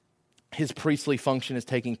 His priestly function is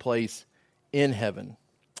taking place in heaven.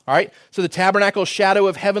 All right, so the tabernacle, shadow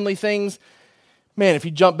of heavenly things. Man, if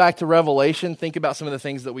you jump back to Revelation, think about some of the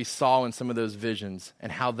things that we saw in some of those visions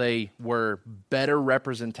and how they were better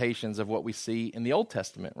representations of what we see in the Old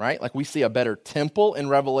Testament, right? Like we see a better temple in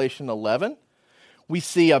Revelation 11. We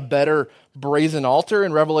see a better brazen altar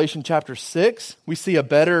in Revelation chapter 6. We see a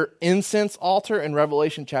better incense altar in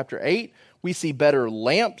Revelation chapter 8. We see better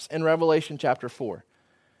lamps in Revelation chapter 4.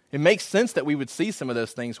 It makes sense that we would see some of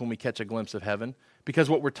those things when we catch a glimpse of heaven, because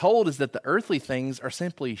what we're told is that the earthly things are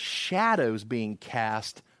simply shadows being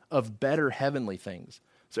cast of better heavenly things.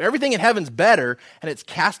 So everything in heaven's better, and it's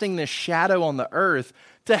casting this shadow on the earth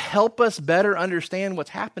to help us better understand what's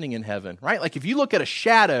happening in heaven, right? Like if you look at a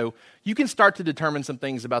shadow, you can start to determine some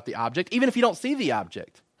things about the object, even if you don't see the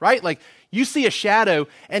object, right? Like you see a shadow,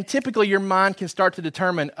 and typically your mind can start to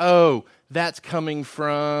determine, oh, that's coming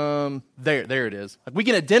from there. There it is. Like we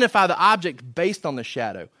can identify the object based on the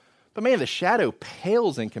shadow. But man, the shadow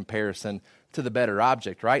pales in comparison to the better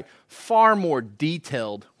object, right? Far more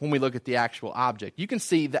detailed when we look at the actual object. You can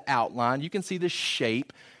see the outline, you can see the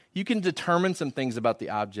shape, you can determine some things about the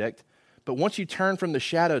object. But once you turn from the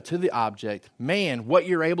shadow to the object, man, what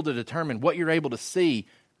you're able to determine, what you're able to see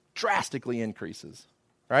drastically increases,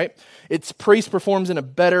 right? Its priest performs in a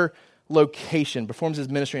better location, performs his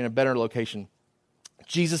ministry in a better location.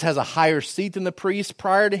 Jesus has a higher seat than the priest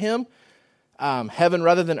prior to him. Heaven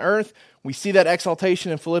rather than earth. We see that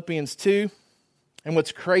exaltation in Philippians 2. And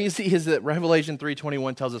what's crazy is that Revelation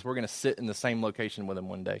 3:21 tells us we're going to sit in the same location with him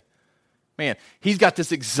one day. Man, he's got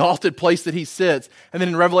this exalted place that he sits. And then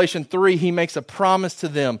in Revelation 3, he makes a promise to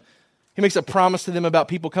them. He makes a promise to them about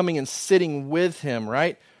people coming and sitting with him,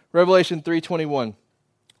 right? Revelation 3:21.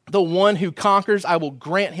 The one who conquers, I will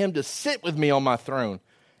grant him to sit with me on my throne,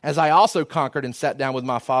 as I also conquered and sat down with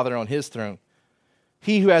my Father on his throne.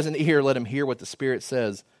 He who has an ear, let him hear what the Spirit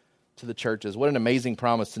says to the churches. What an amazing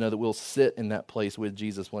promise to know that we'll sit in that place with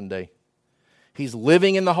Jesus one day. He's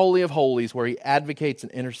living in the Holy of Holies where he advocates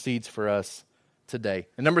and intercedes for us today.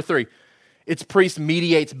 And number 3, its priest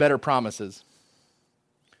mediates better promises.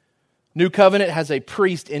 New covenant has a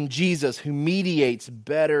priest in Jesus who mediates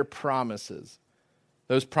better promises.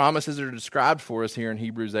 Those promises are described for us here in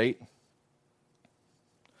Hebrews 8.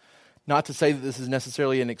 Not to say that this is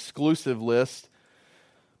necessarily an exclusive list,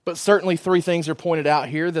 But certainly 3 things are pointed out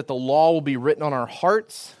here: that the law will be written on our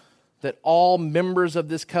hearts, that all members of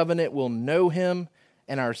this covenant will know him,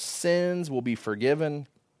 and our sins will be forgiven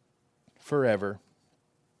forever.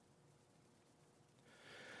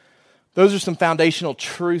 Those are some foundational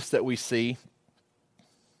truths that we see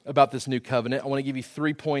about this new covenant. I want to give you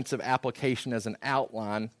 3 points of application as an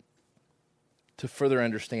outline to further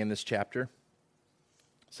understand this chapter.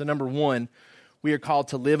 So number 1, we are called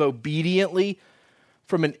to live obediently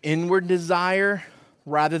from an inward desire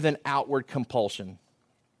rather than outward compulsion.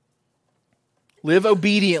 Live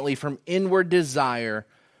obediently from inward desire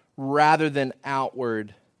rather than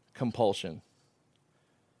outward compulsion.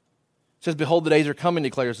 It says, "Behold, the days are coming,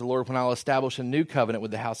 declares the Lord, when I will establish a new covenant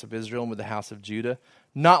with the house of Israel and with the house of Judah,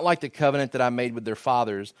 not like the covenant that I made with their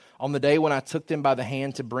fathers on the day when I took them by the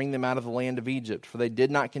hand to bring them out of the land of Egypt. For they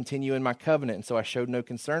did not continue in my covenant, and so I showed no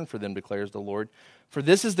concern for them, declares the Lord. For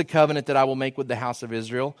this is the covenant that I will make with the house of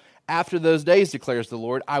Israel. After those days, declares the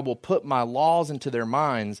Lord, I will put my laws into their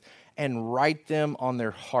minds and write them on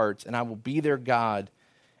their hearts, and I will be their God,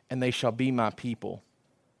 and they shall be my people."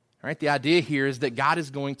 All right, the idea here is that God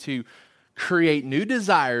is going to create new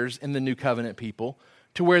desires in the new covenant people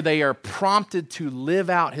to where they are prompted to live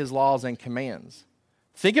out his laws and commands.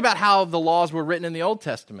 Think about how the laws were written in the Old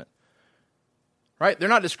Testament, right? They're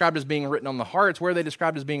not described as being written on the hearts. Where are they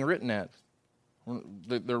described as being written at?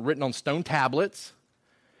 They're written on stone tablets.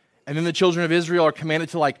 And then the children of Israel are commanded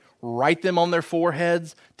to write them on their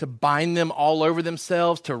foreheads, to bind them all over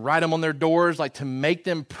themselves, to write them on their doors, to make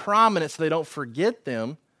them prominent so they don't forget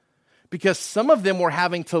them. Because some of them were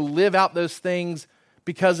having to live out those things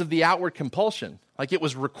because of the outward compulsion. It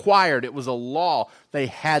was required. It was a law. They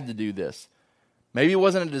had to do this. Maybe it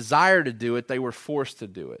wasn't a desire to do it. They were forced to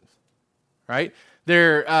do it. Right?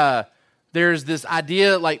 There's this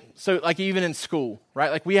idea, even in school,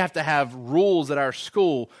 right? We have to have rules at our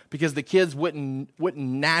school because the kids wouldn't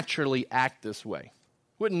naturally act this way.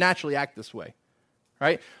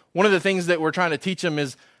 Right? One of the things that we're trying to teach them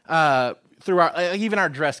is through our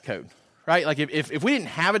dress code. Right? If we didn't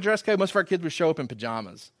have a dress code, most of our kids would show up in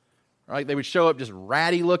pajamas. Right? They would show up just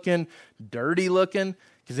ratty looking, dirty looking,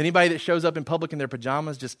 because anybody that shows up in public in their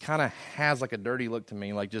pajamas just kind of has a dirty look to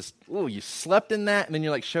me. You slept in that, and then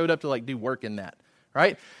you showed up to do work in that.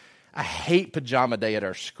 Right? I hate pajama day at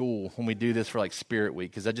our school when we do this for Spirit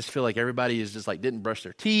Week, because I just feel like everybody is just didn't brush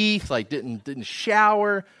their teeth, didn't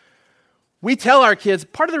shower. We tell our kids,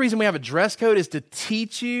 part of the reason we have a dress code is to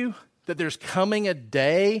teach you that there's coming a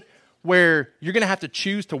day where you're going to have to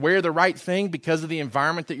choose to wear the right thing because of the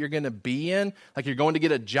environment that you're going to be in. You're going to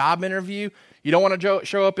get a job interview. You don't want to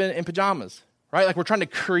show up in pajamas, right? We're trying to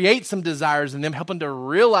create some desires in them, helping to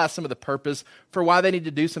realize some of the purpose for why they need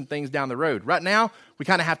to do some things down the road. Right now, we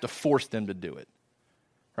kind of have to force them to do it,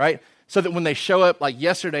 right? So that when they show up,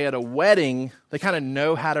 yesterday at a wedding, they kind of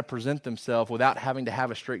know how to present themselves without having to have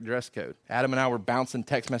a strict dress code. Adam and I were bouncing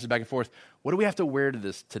text messages back and forth. What do we have to wear to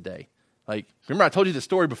this today? Remember I told you the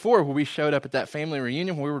story before where we showed up at that family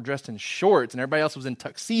reunion when we were dressed in shorts and everybody else was in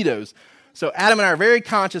tuxedos. So Adam and I are very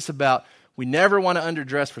conscious about we never want to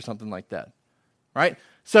underdress for something like that, right?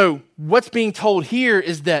 So what's being told here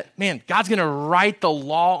is that, God's going to write the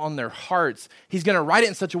law on their hearts. He's going to write it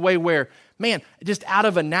in such a way where, just out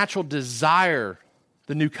of a natural desire,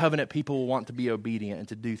 the new covenant people will want to be obedient and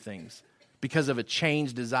to do things because of a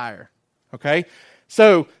changed desire, okay?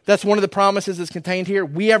 So that's one of the promises that's contained here.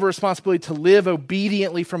 We have a responsibility to live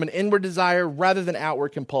obediently from an inward desire rather than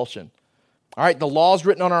outward compulsion. All right, the law is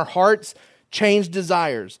written on our hearts, changed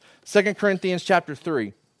desires. 2 Corinthians chapter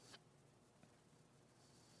 3.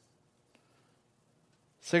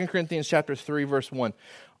 2 Corinthians chapter 3, verse 1.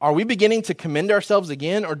 Are we beginning to commend ourselves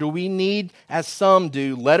again, or do we need, as some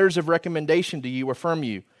do, letters of recommendation to you or from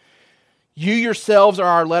you? You yourselves are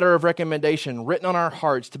our letter of recommendation, written on our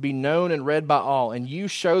hearts to be known and read by all. And you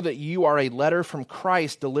show that you are a letter from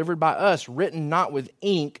Christ delivered by us, written not with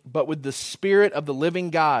ink, but with the Spirit of the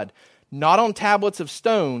living God, not on tablets of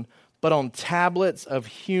stone, but on tablets of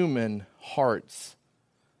human hearts.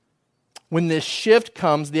 When this shift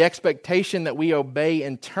comes, the expectation that we obey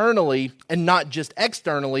internally and not just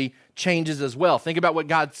externally changes as well. Think about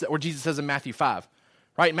what Jesus says in Matthew 5.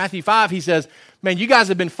 Right? In Matthew 5, he says, you guys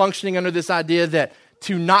have been functioning under this idea that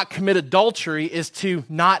to not commit adultery is to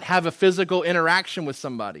not have a physical interaction with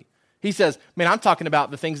somebody. He says, I'm talking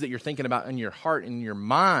about the things that you're thinking about in your heart and your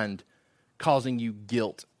mind causing you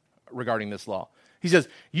guilt regarding this law. He says,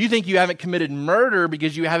 you think you haven't committed murder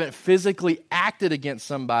because you haven't physically acted against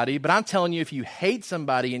somebody, but I'm telling you, if you hate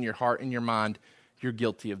somebody in your heart and your mind, you're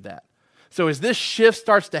guilty of that. So as this shift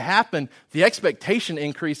starts to happen, the expectation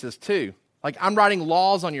increases too. Like, I'm writing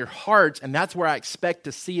laws on your hearts, and that's where I expect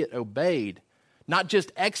to see it obeyed. Not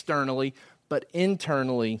just externally, but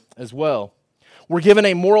internally as well. We're given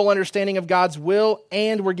a moral understanding of God's will,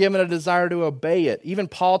 and we're given a desire to obey it. Even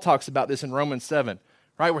Paul talks about this in Romans 7,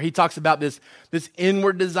 right? Where he talks about this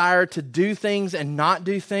inward desire to do things and not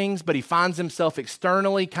do things, but he finds himself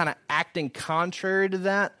externally kind of acting contrary to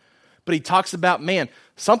that. But he talks about, man,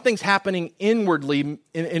 something's happening inwardly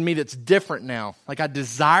in me that's different now. Like, I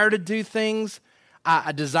desire to do things.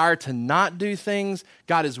 I desire to not do things.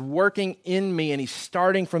 God is working in me, and he's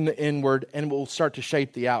starting from the inward and will start to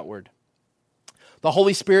shape the outward. The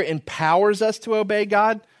Holy Spirit empowers us to obey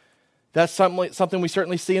God. That's something we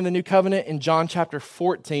certainly see in the New Covenant in John chapter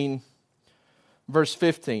 14, verse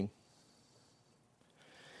 15.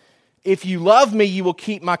 If you love me, you will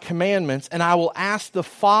keep my commandments, and I will ask the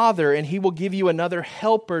Father, and he will give you another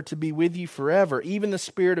helper to be with you forever, even the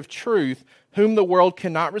Spirit of truth, whom the world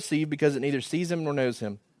cannot receive because it neither sees him nor knows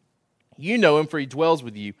him. You know him, for he dwells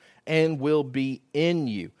with you and will be in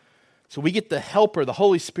you. So we get the helper, the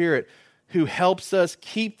Holy Spirit, who helps us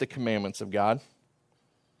keep the commandments of God.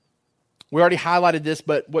 We already highlighted this,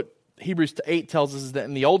 but what Hebrews 8 tells us is that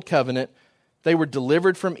in the Old Covenant, they were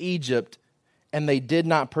delivered from Egypt, and they did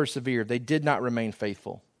not persevere. They did not remain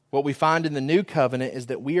faithful. What we find in the New Covenant is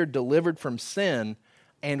that we are delivered from sin,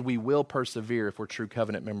 and we will persevere if we're true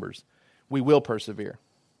covenant members. We will persevere.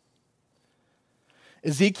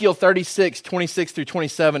 Ezekiel 36, 26 through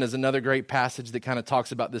 27 is another great passage that kind of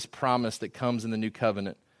talks about this promise that comes in the New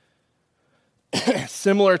Covenant.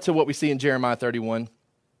 Similar to what we see in Jeremiah 31.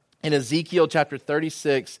 In Ezekiel chapter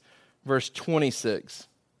 36, verse 26.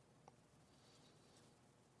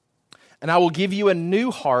 And I will give you a new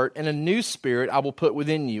heart, and a new spirit I will put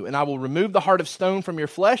within you. And I will remove the heart of stone from your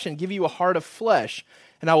flesh and give you a heart of flesh.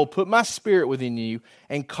 And I will put my spirit within you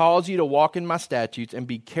and cause you to walk in my statutes and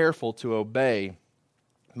be careful to obey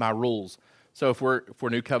my rules. So if we're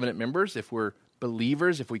new covenant members, if we're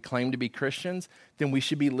believers, if we claim to be Christians, then we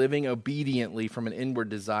should be living obediently from an inward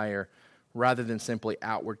desire rather than simply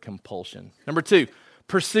outward compulsion. Number 2,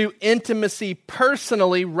 pursue intimacy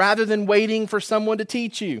personally rather than waiting for someone to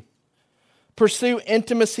teach you. Pursue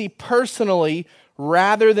intimacy personally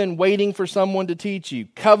rather than waiting for someone to teach you.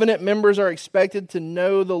 Covenant members are expected to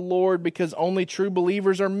know the Lord because only true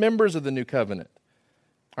believers are members of the new covenant.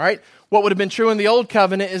 All right? What would have been true in the old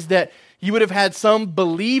covenant is that you would have had some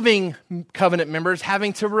believing covenant members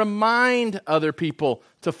having to remind other people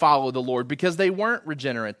to follow the Lord because they weren't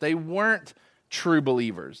regenerate. They weren't true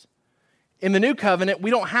believers. In the new covenant, we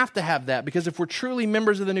don't have to have that because if we're truly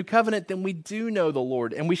members of the new covenant, then we do know the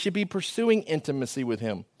Lord and we should be pursuing intimacy with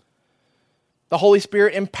him. The Holy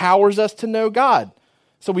Spirit empowers us to know God.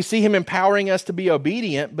 So we see him empowering us to be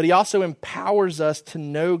obedient, but he also empowers us to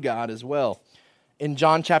know God as well. In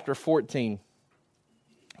John chapter 14,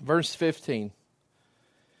 verse 15.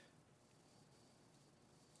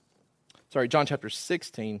 John chapter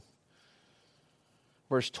 16,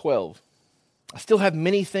 verse 12. I still have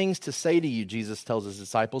many things to say to you, Jesus tells his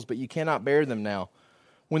disciples, but you cannot bear them now.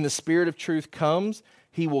 When the Spirit of truth comes,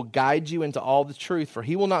 he will guide you into all the truth, for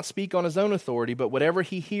he will not speak on his own authority, but whatever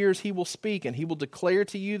he hears, he will speak, and he will declare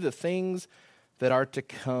to you the things that are to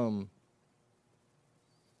come.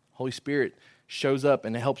 Holy Spirit shows up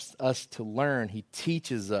and helps us to learn. He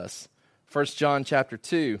teaches us. 1 John chapter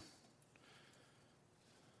 2,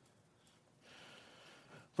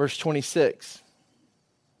 verse 26.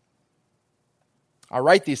 I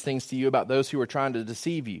write these things to you about those who are trying to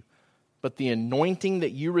deceive you. But the anointing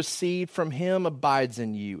that you received from him abides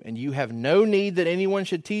in you, and you have no need that anyone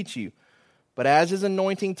should teach you. But as his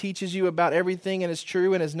anointing teaches you about everything and is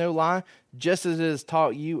true and is no lie, just as it has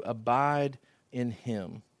taught you, abide in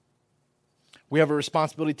him. We have a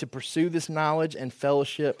responsibility to pursue this knowledge and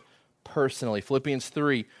fellowship personally. Philippians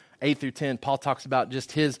 3, 8 through 10, Paul talks about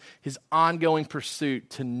just his ongoing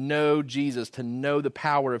pursuit to know Jesus, to know the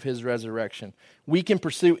power of his resurrection. We can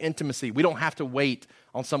pursue intimacy. We don't have to wait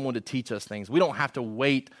on someone to teach us things. We don't have to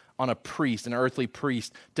wait on a priest, an earthly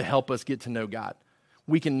priest, to help us get to know God.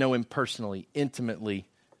 We can know him personally, intimately,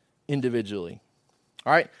 individually.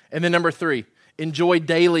 All right? And then number 3, enjoy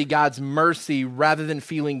daily God's mercy rather than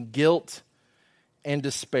feeling guilt and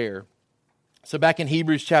despair. So back in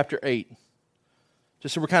Hebrews chapter 8,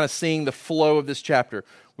 just so we're kind of seeing the flow of this chapter.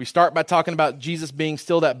 We start by talking about Jesus being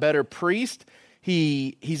still that better priest.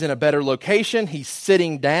 He's in a better location. He's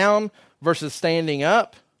sitting down versus standing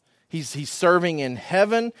up. He's serving in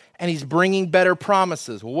heaven, and he's bringing better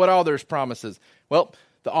promises. Well, what are those promises? Well,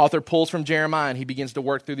 the author pulls from Jeremiah, and he begins to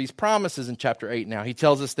work through these promises in chapter 8 now. He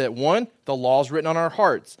tells us that 1, the law is written on our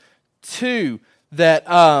hearts. 2, that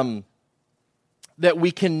that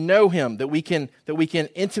we can know him, that we can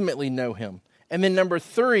intimately know him. And then number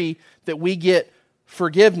 3, that we get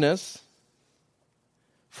forgiveness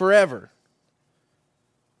forever.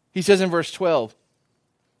 He says in verse 12,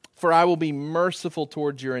 "For I will be merciful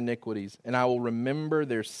towards your iniquities, and I will remember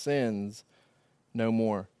their sins no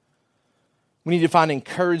more." We need to find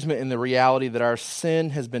encouragement in the reality that our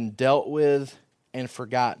sin has been dealt with and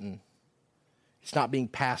forgotten. It's not being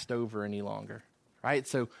passed over any longer, right?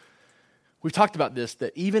 So we've talked about this,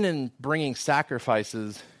 that even in bringing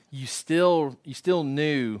sacrifices, you still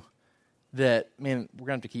knew that, man, we're going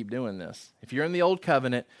to have to keep doing this. If you're in the old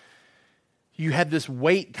covenant, you had this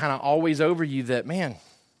weight kind of always over you that, man,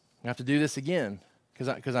 I have to do this again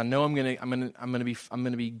because I know I'm going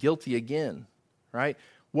to be guilty again, right?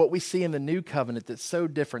 What we see in the new covenant that's so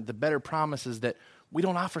different, the better promise is that we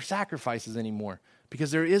don't offer sacrifices anymore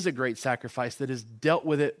because there is a great sacrifice that has dealt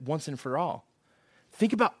with it once and for all.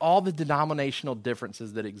 Think about all the denominational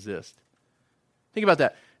differences that exist. Think about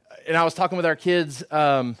that. And I was talking with our kids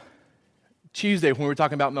Tuesday when we were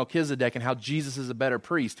talking about Melchizedek and how Jesus is a better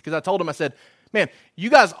priest. Because I told them, I said, man, you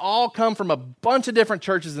guys all come from a bunch of different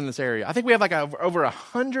churches in this area. I think we have like over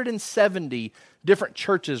 170 different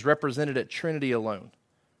churches represented at Trinity alone,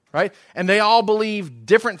 right? And they all believe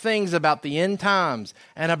different things about the end times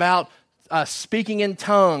and about speaking in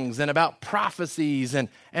tongues and about prophecies and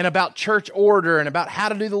about church order and about how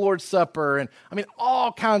to do the Lord's Supper and, I mean,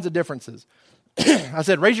 all kinds of differences. I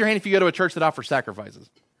said, raise your hand if you go to a church that offers sacrifices.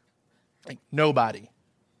 Like, nobody,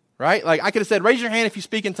 right? Like, I could have said, raise your hand if you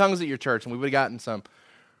speak in tongues at your church, and we would have gotten some.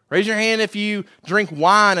 Raise your hand if you drink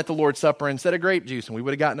wine at the Lord's Supper instead of grape juice, and we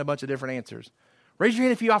would have gotten a bunch of different answers. Raise your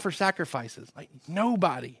hand if you offer sacrifices. Like,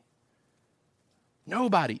 nobody.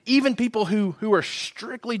 Nobody. Even people who are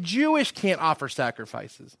strictly Jewish can't offer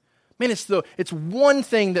sacrifices. Man, it's one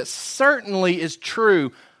thing that certainly is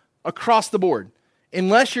true across the board.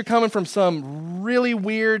 Unless you're coming from some really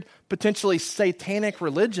weird, potentially satanic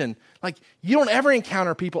religion, like you don't ever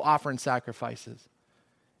encounter people offering sacrifices.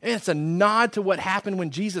 And it's a nod to what happened when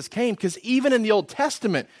Jesus came, because even in the Old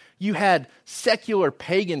Testament, you had secular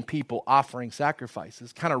pagan people offering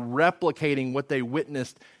sacrifices, kind of replicating what they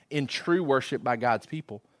witnessed in true worship by God's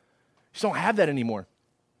people. You just don't have that anymore.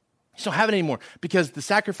 You just don't have it anymore because the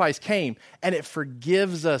sacrifice came and it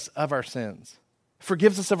forgives us of our sins. It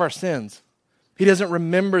forgives us of our sins. He doesn't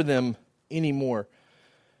remember them anymore.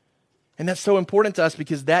 And that's so important to us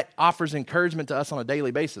because that offers encouragement to us on a daily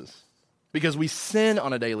basis. Because we sin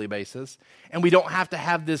on a daily basis and we don't have to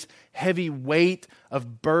have this heavy weight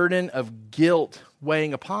of burden of guilt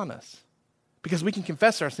weighing upon us. Because we can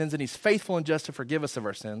confess our sins and he's faithful and just to forgive us of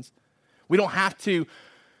our sins. We don't have to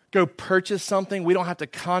go purchase something. We don't have to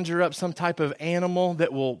conjure up some type of animal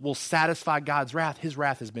that will satisfy God's wrath. His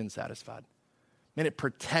wrath has been satisfied. And it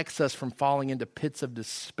protects us from falling into pits of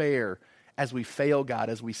despair as we fail God,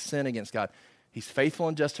 as we sin against God. He's faithful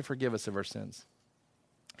and just to forgive us of our sins.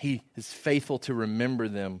 He is faithful to remember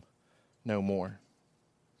them no more.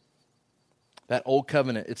 That old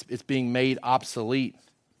covenant, it's being made obsolete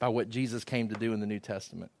by what Jesus came to do in the New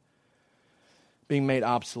Testament. Being made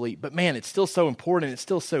obsolete. But man, it's still so important. It's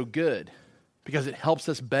still so good because it helps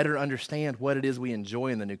us better understand what it is we enjoy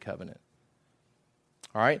in the new covenant.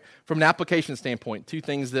 All right? From an application standpoint, 2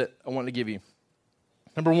 things that I want to give you.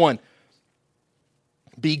 Number 1,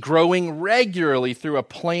 be growing regularly through a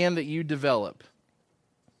plan that you develop.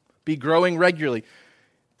 Be growing regularly.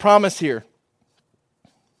 Promise here.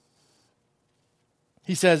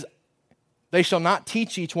 He says, they shall not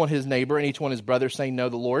teach each one his neighbor and each one his brother, saying, know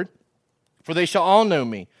the Lord, for they shall all know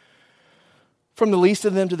me, from the least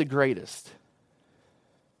of them to the greatest.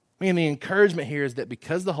 And the encouragement here is that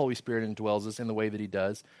because the Holy Spirit indwells us in the way that he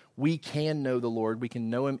does, we can know the Lord. We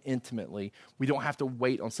can know him intimately. We don't have to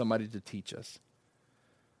wait on somebody to teach us.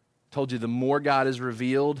 I told you, the more God is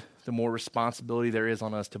revealed, the more responsibility there is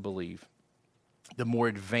on us to believe. The more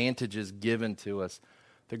advantages given to us,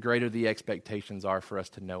 the greater the expectations are for us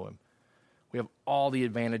to know him. We have all the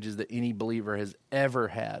advantages that any believer has ever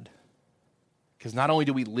had. Because not only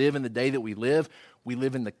do we live in the day that we live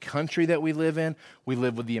in the country that we live in, we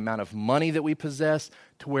live with the amount of money that we possess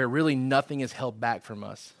to where really nothing is held back from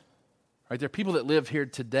us. Right? There are people that live here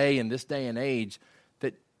today in this day and age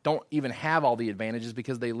that don't even have all the advantages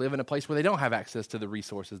because they live in a place where they don't have access to the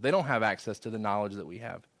resources. They don't have access to the knowledge that we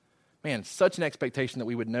have. Man, such an expectation that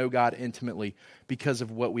we would know God intimately because of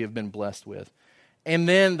what we have been blessed with. And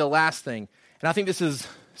then the last thing, and I think this is,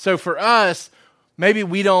 so for us, maybe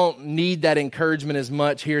we don't need that encouragement as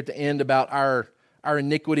much here at the end about our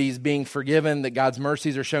iniquities being forgiven, that God's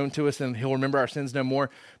mercies are shown to us and he'll remember our sins no more,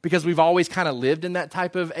 because we've always kind of lived in that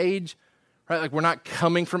type of age, right? Like we're not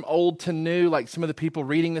coming from old to new like some of the people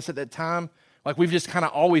reading this at that time. Like we've just kind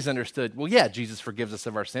of always understood, well, yeah, Jesus forgives us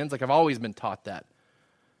of our sins. Like I've always been taught that.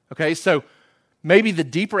 Okay, so maybe the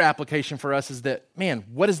deeper application for us is that, man,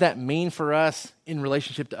 what does that mean for us in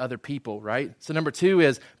relationship to other people, right? So number 2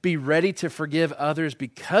 is be ready to forgive others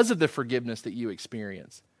because of the forgiveness that you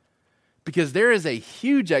experience. Because there is a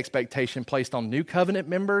huge expectation placed on new covenant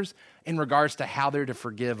members in regards to how they're to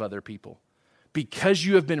forgive other people. Because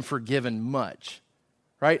you have been forgiven much,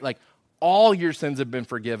 right? Like all your sins have been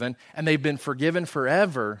forgiven and they've been forgiven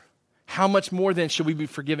forever. How much more then should we be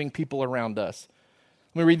forgiving people around us?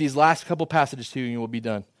 Let me read these last couple passages to you and we'll be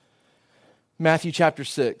done. Matthew chapter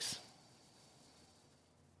 6,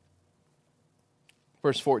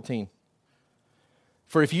 verse 14.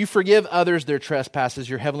 For if you forgive others their trespasses,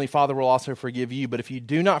 your heavenly Father will also forgive you. But if you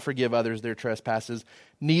do not forgive others their trespasses,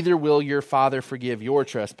 neither will your Father forgive your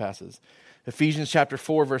trespasses. Ephesians chapter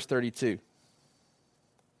 4, verse 32.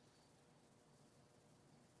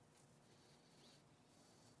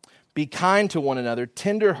 Be kind to one another,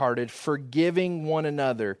 tenderhearted, forgiving one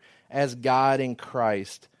another as God in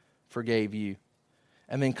Christ forgave you.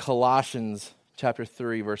 And then Colossians chapter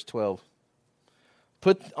 3, verse 12.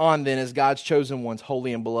 Put on then as God's chosen ones,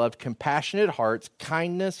 holy and beloved, compassionate hearts,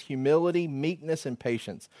 kindness, humility, meekness, and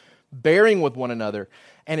patience, bearing with one another.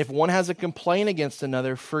 And if one has a complaint against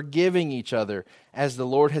another, forgiving each other, as the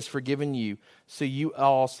Lord has forgiven you, so you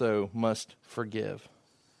also must forgive.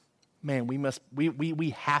 Man,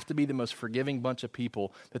 we have to be the most forgiving bunch of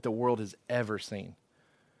people that the world has ever seen.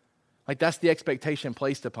 Like that's the expectation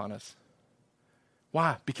placed upon us.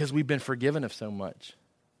 Why? Because we've been forgiven of so much.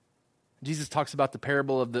 Jesus talks about the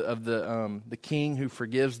parable of the king who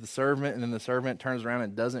forgives the servant, and then the servant turns around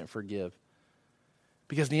and doesn't forgive.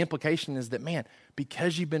 Because the implication is that, man,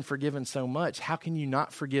 because you've been forgiven so much, how can you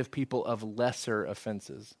not forgive people of lesser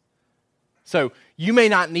offenses? So you may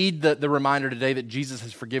not need the reminder today that Jesus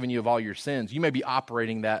has forgiven you of all your sins. You may be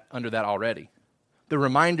operating under that already. The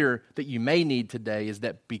reminder that you may need today is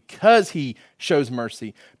that because he shows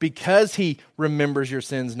mercy, because he remembers your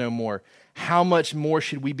sins no more, how much more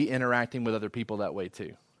should we be interacting with other people that way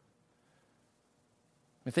too?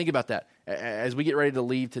 I mean, think about that. As we get ready to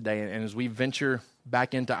leave today and as we venture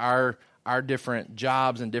back into our different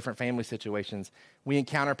jobs and different family situations, we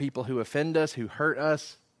encounter people who offend us, who hurt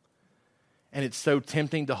us. And it's so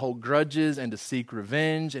tempting to hold grudges and to seek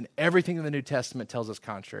revenge. And everything in the New Testament tells us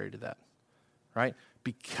contrary to that, right?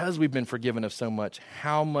 Because we've been forgiven of so much,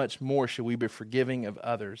 how much more should we be forgiving of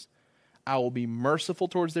others? I will be merciful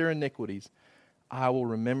towards their iniquities. I will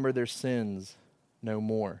remember their sins no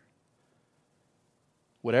more.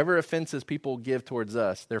 Whatever offenses people give towards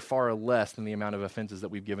us, they're far less than the amount of offenses that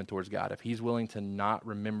we've given towards God. If he's willing to not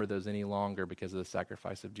remember those any longer because of the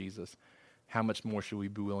sacrifice of Jesus, how much more should we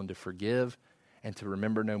be willing to forgive and to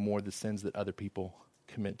remember no more the sins that other people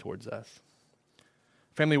commit towards us?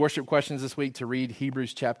 Family worship questions this week: to read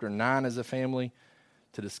Hebrews chapter 9 as a family,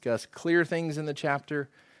 to discuss clear things in the chapter,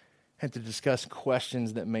 and to discuss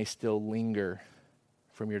questions that may still linger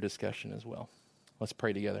from your discussion as well. Let's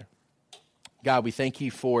pray together. God, we thank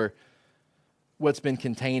you for what's been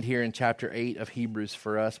contained here in chapter 8 of Hebrews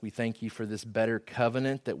for us. We thank you for this better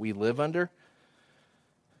covenant that we live under.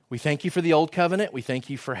 We thank you for the old covenant. We thank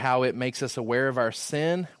you for how it makes us aware of our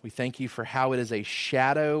sin. We thank you for how it is a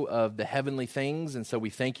shadow of the heavenly things. And so we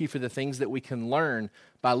thank you for the things that we can learn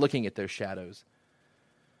by looking at those shadows.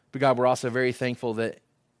 But God, we're also very thankful that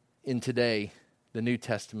in today, the New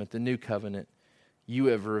Testament, the new covenant, you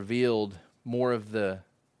have revealed more of the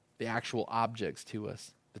actual objects to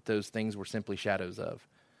us, that those things were simply shadows of.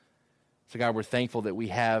 So God, we're thankful that we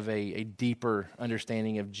have a deeper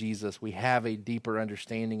understanding of Jesus. We have a deeper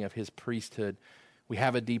understanding of his priesthood. We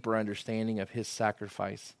have a deeper understanding of his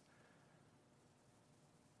sacrifice.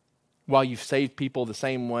 While you've saved people the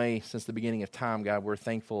same way since the beginning of time, God, we're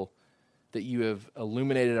thankful that you have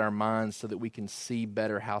illuminated our minds so that we can see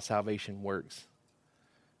better how salvation works.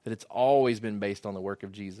 That it's always been based on the work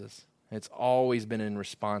of Jesus. And it's always been in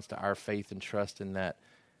response to our faith and trust in that,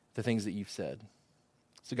 the things that you've said.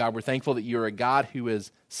 So God, we're thankful that you're a God who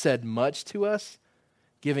has said much to us,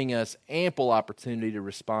 giving us ample opportunity to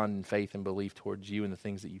respond in faith and belief towards you and the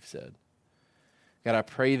things that you've said. God, I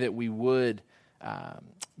pray that we would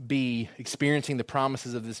be experiencing the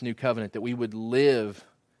promises of this new covenant, that we would live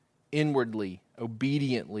inwardly,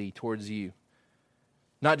 obediently towards you.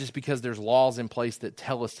 Not just because there's laws in place that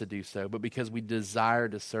tell us to do so, but because we desire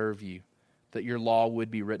to serve you, that your law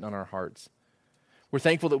would be written on our hearts. We're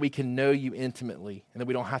thankful that we can know you intimately and that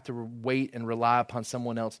we don't have to wait and rely upon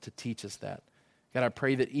someone else to teach us that. God, I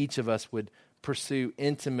pray that each of us would pursue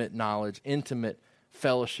intimate knowledge, intimate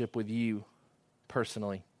fellowship with you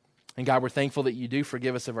personally. And God, we're thankful that you do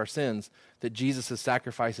forgive us of our sins, that Jesus'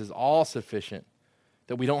 sacrifice is all sufficient,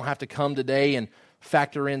 that we don't have to come today and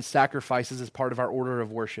factor in sacrifices as part of our order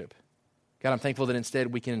of worship. God, I'm thankful that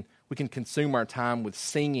instead we can consume our time with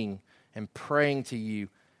singing and praying to you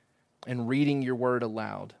and reading your word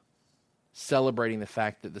aloud, celebrating the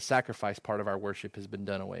fact that the sacrifice part of our worship has been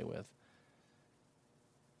done away with.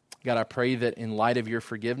 God, I pray that in light of your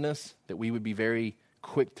forgiveness, that we would be very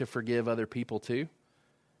quick to forgive other people too.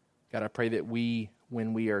 God, I pray that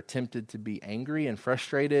when we are tempted to be angry and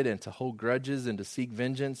frustrated and to hold grudges and to seek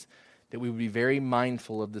vengeance, that we would be very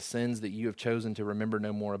mindful of the sins that you have chosen to remember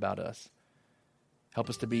no more about us. Help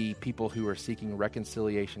us to be people who are seeking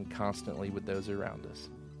reconciliation constantly with those around us.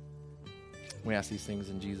 We ask these things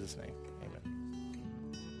in Jesus' name. Amen.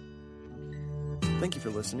 Thank you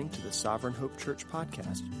for listening to the Sovereign Hope Church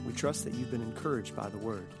podcast. We trust that you've been encouraged by the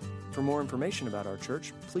word. For more information about our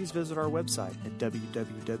church, please visit our website at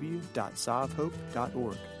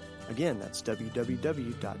www.sovhope.org. Again, that's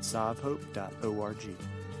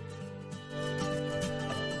www.sovhope.org.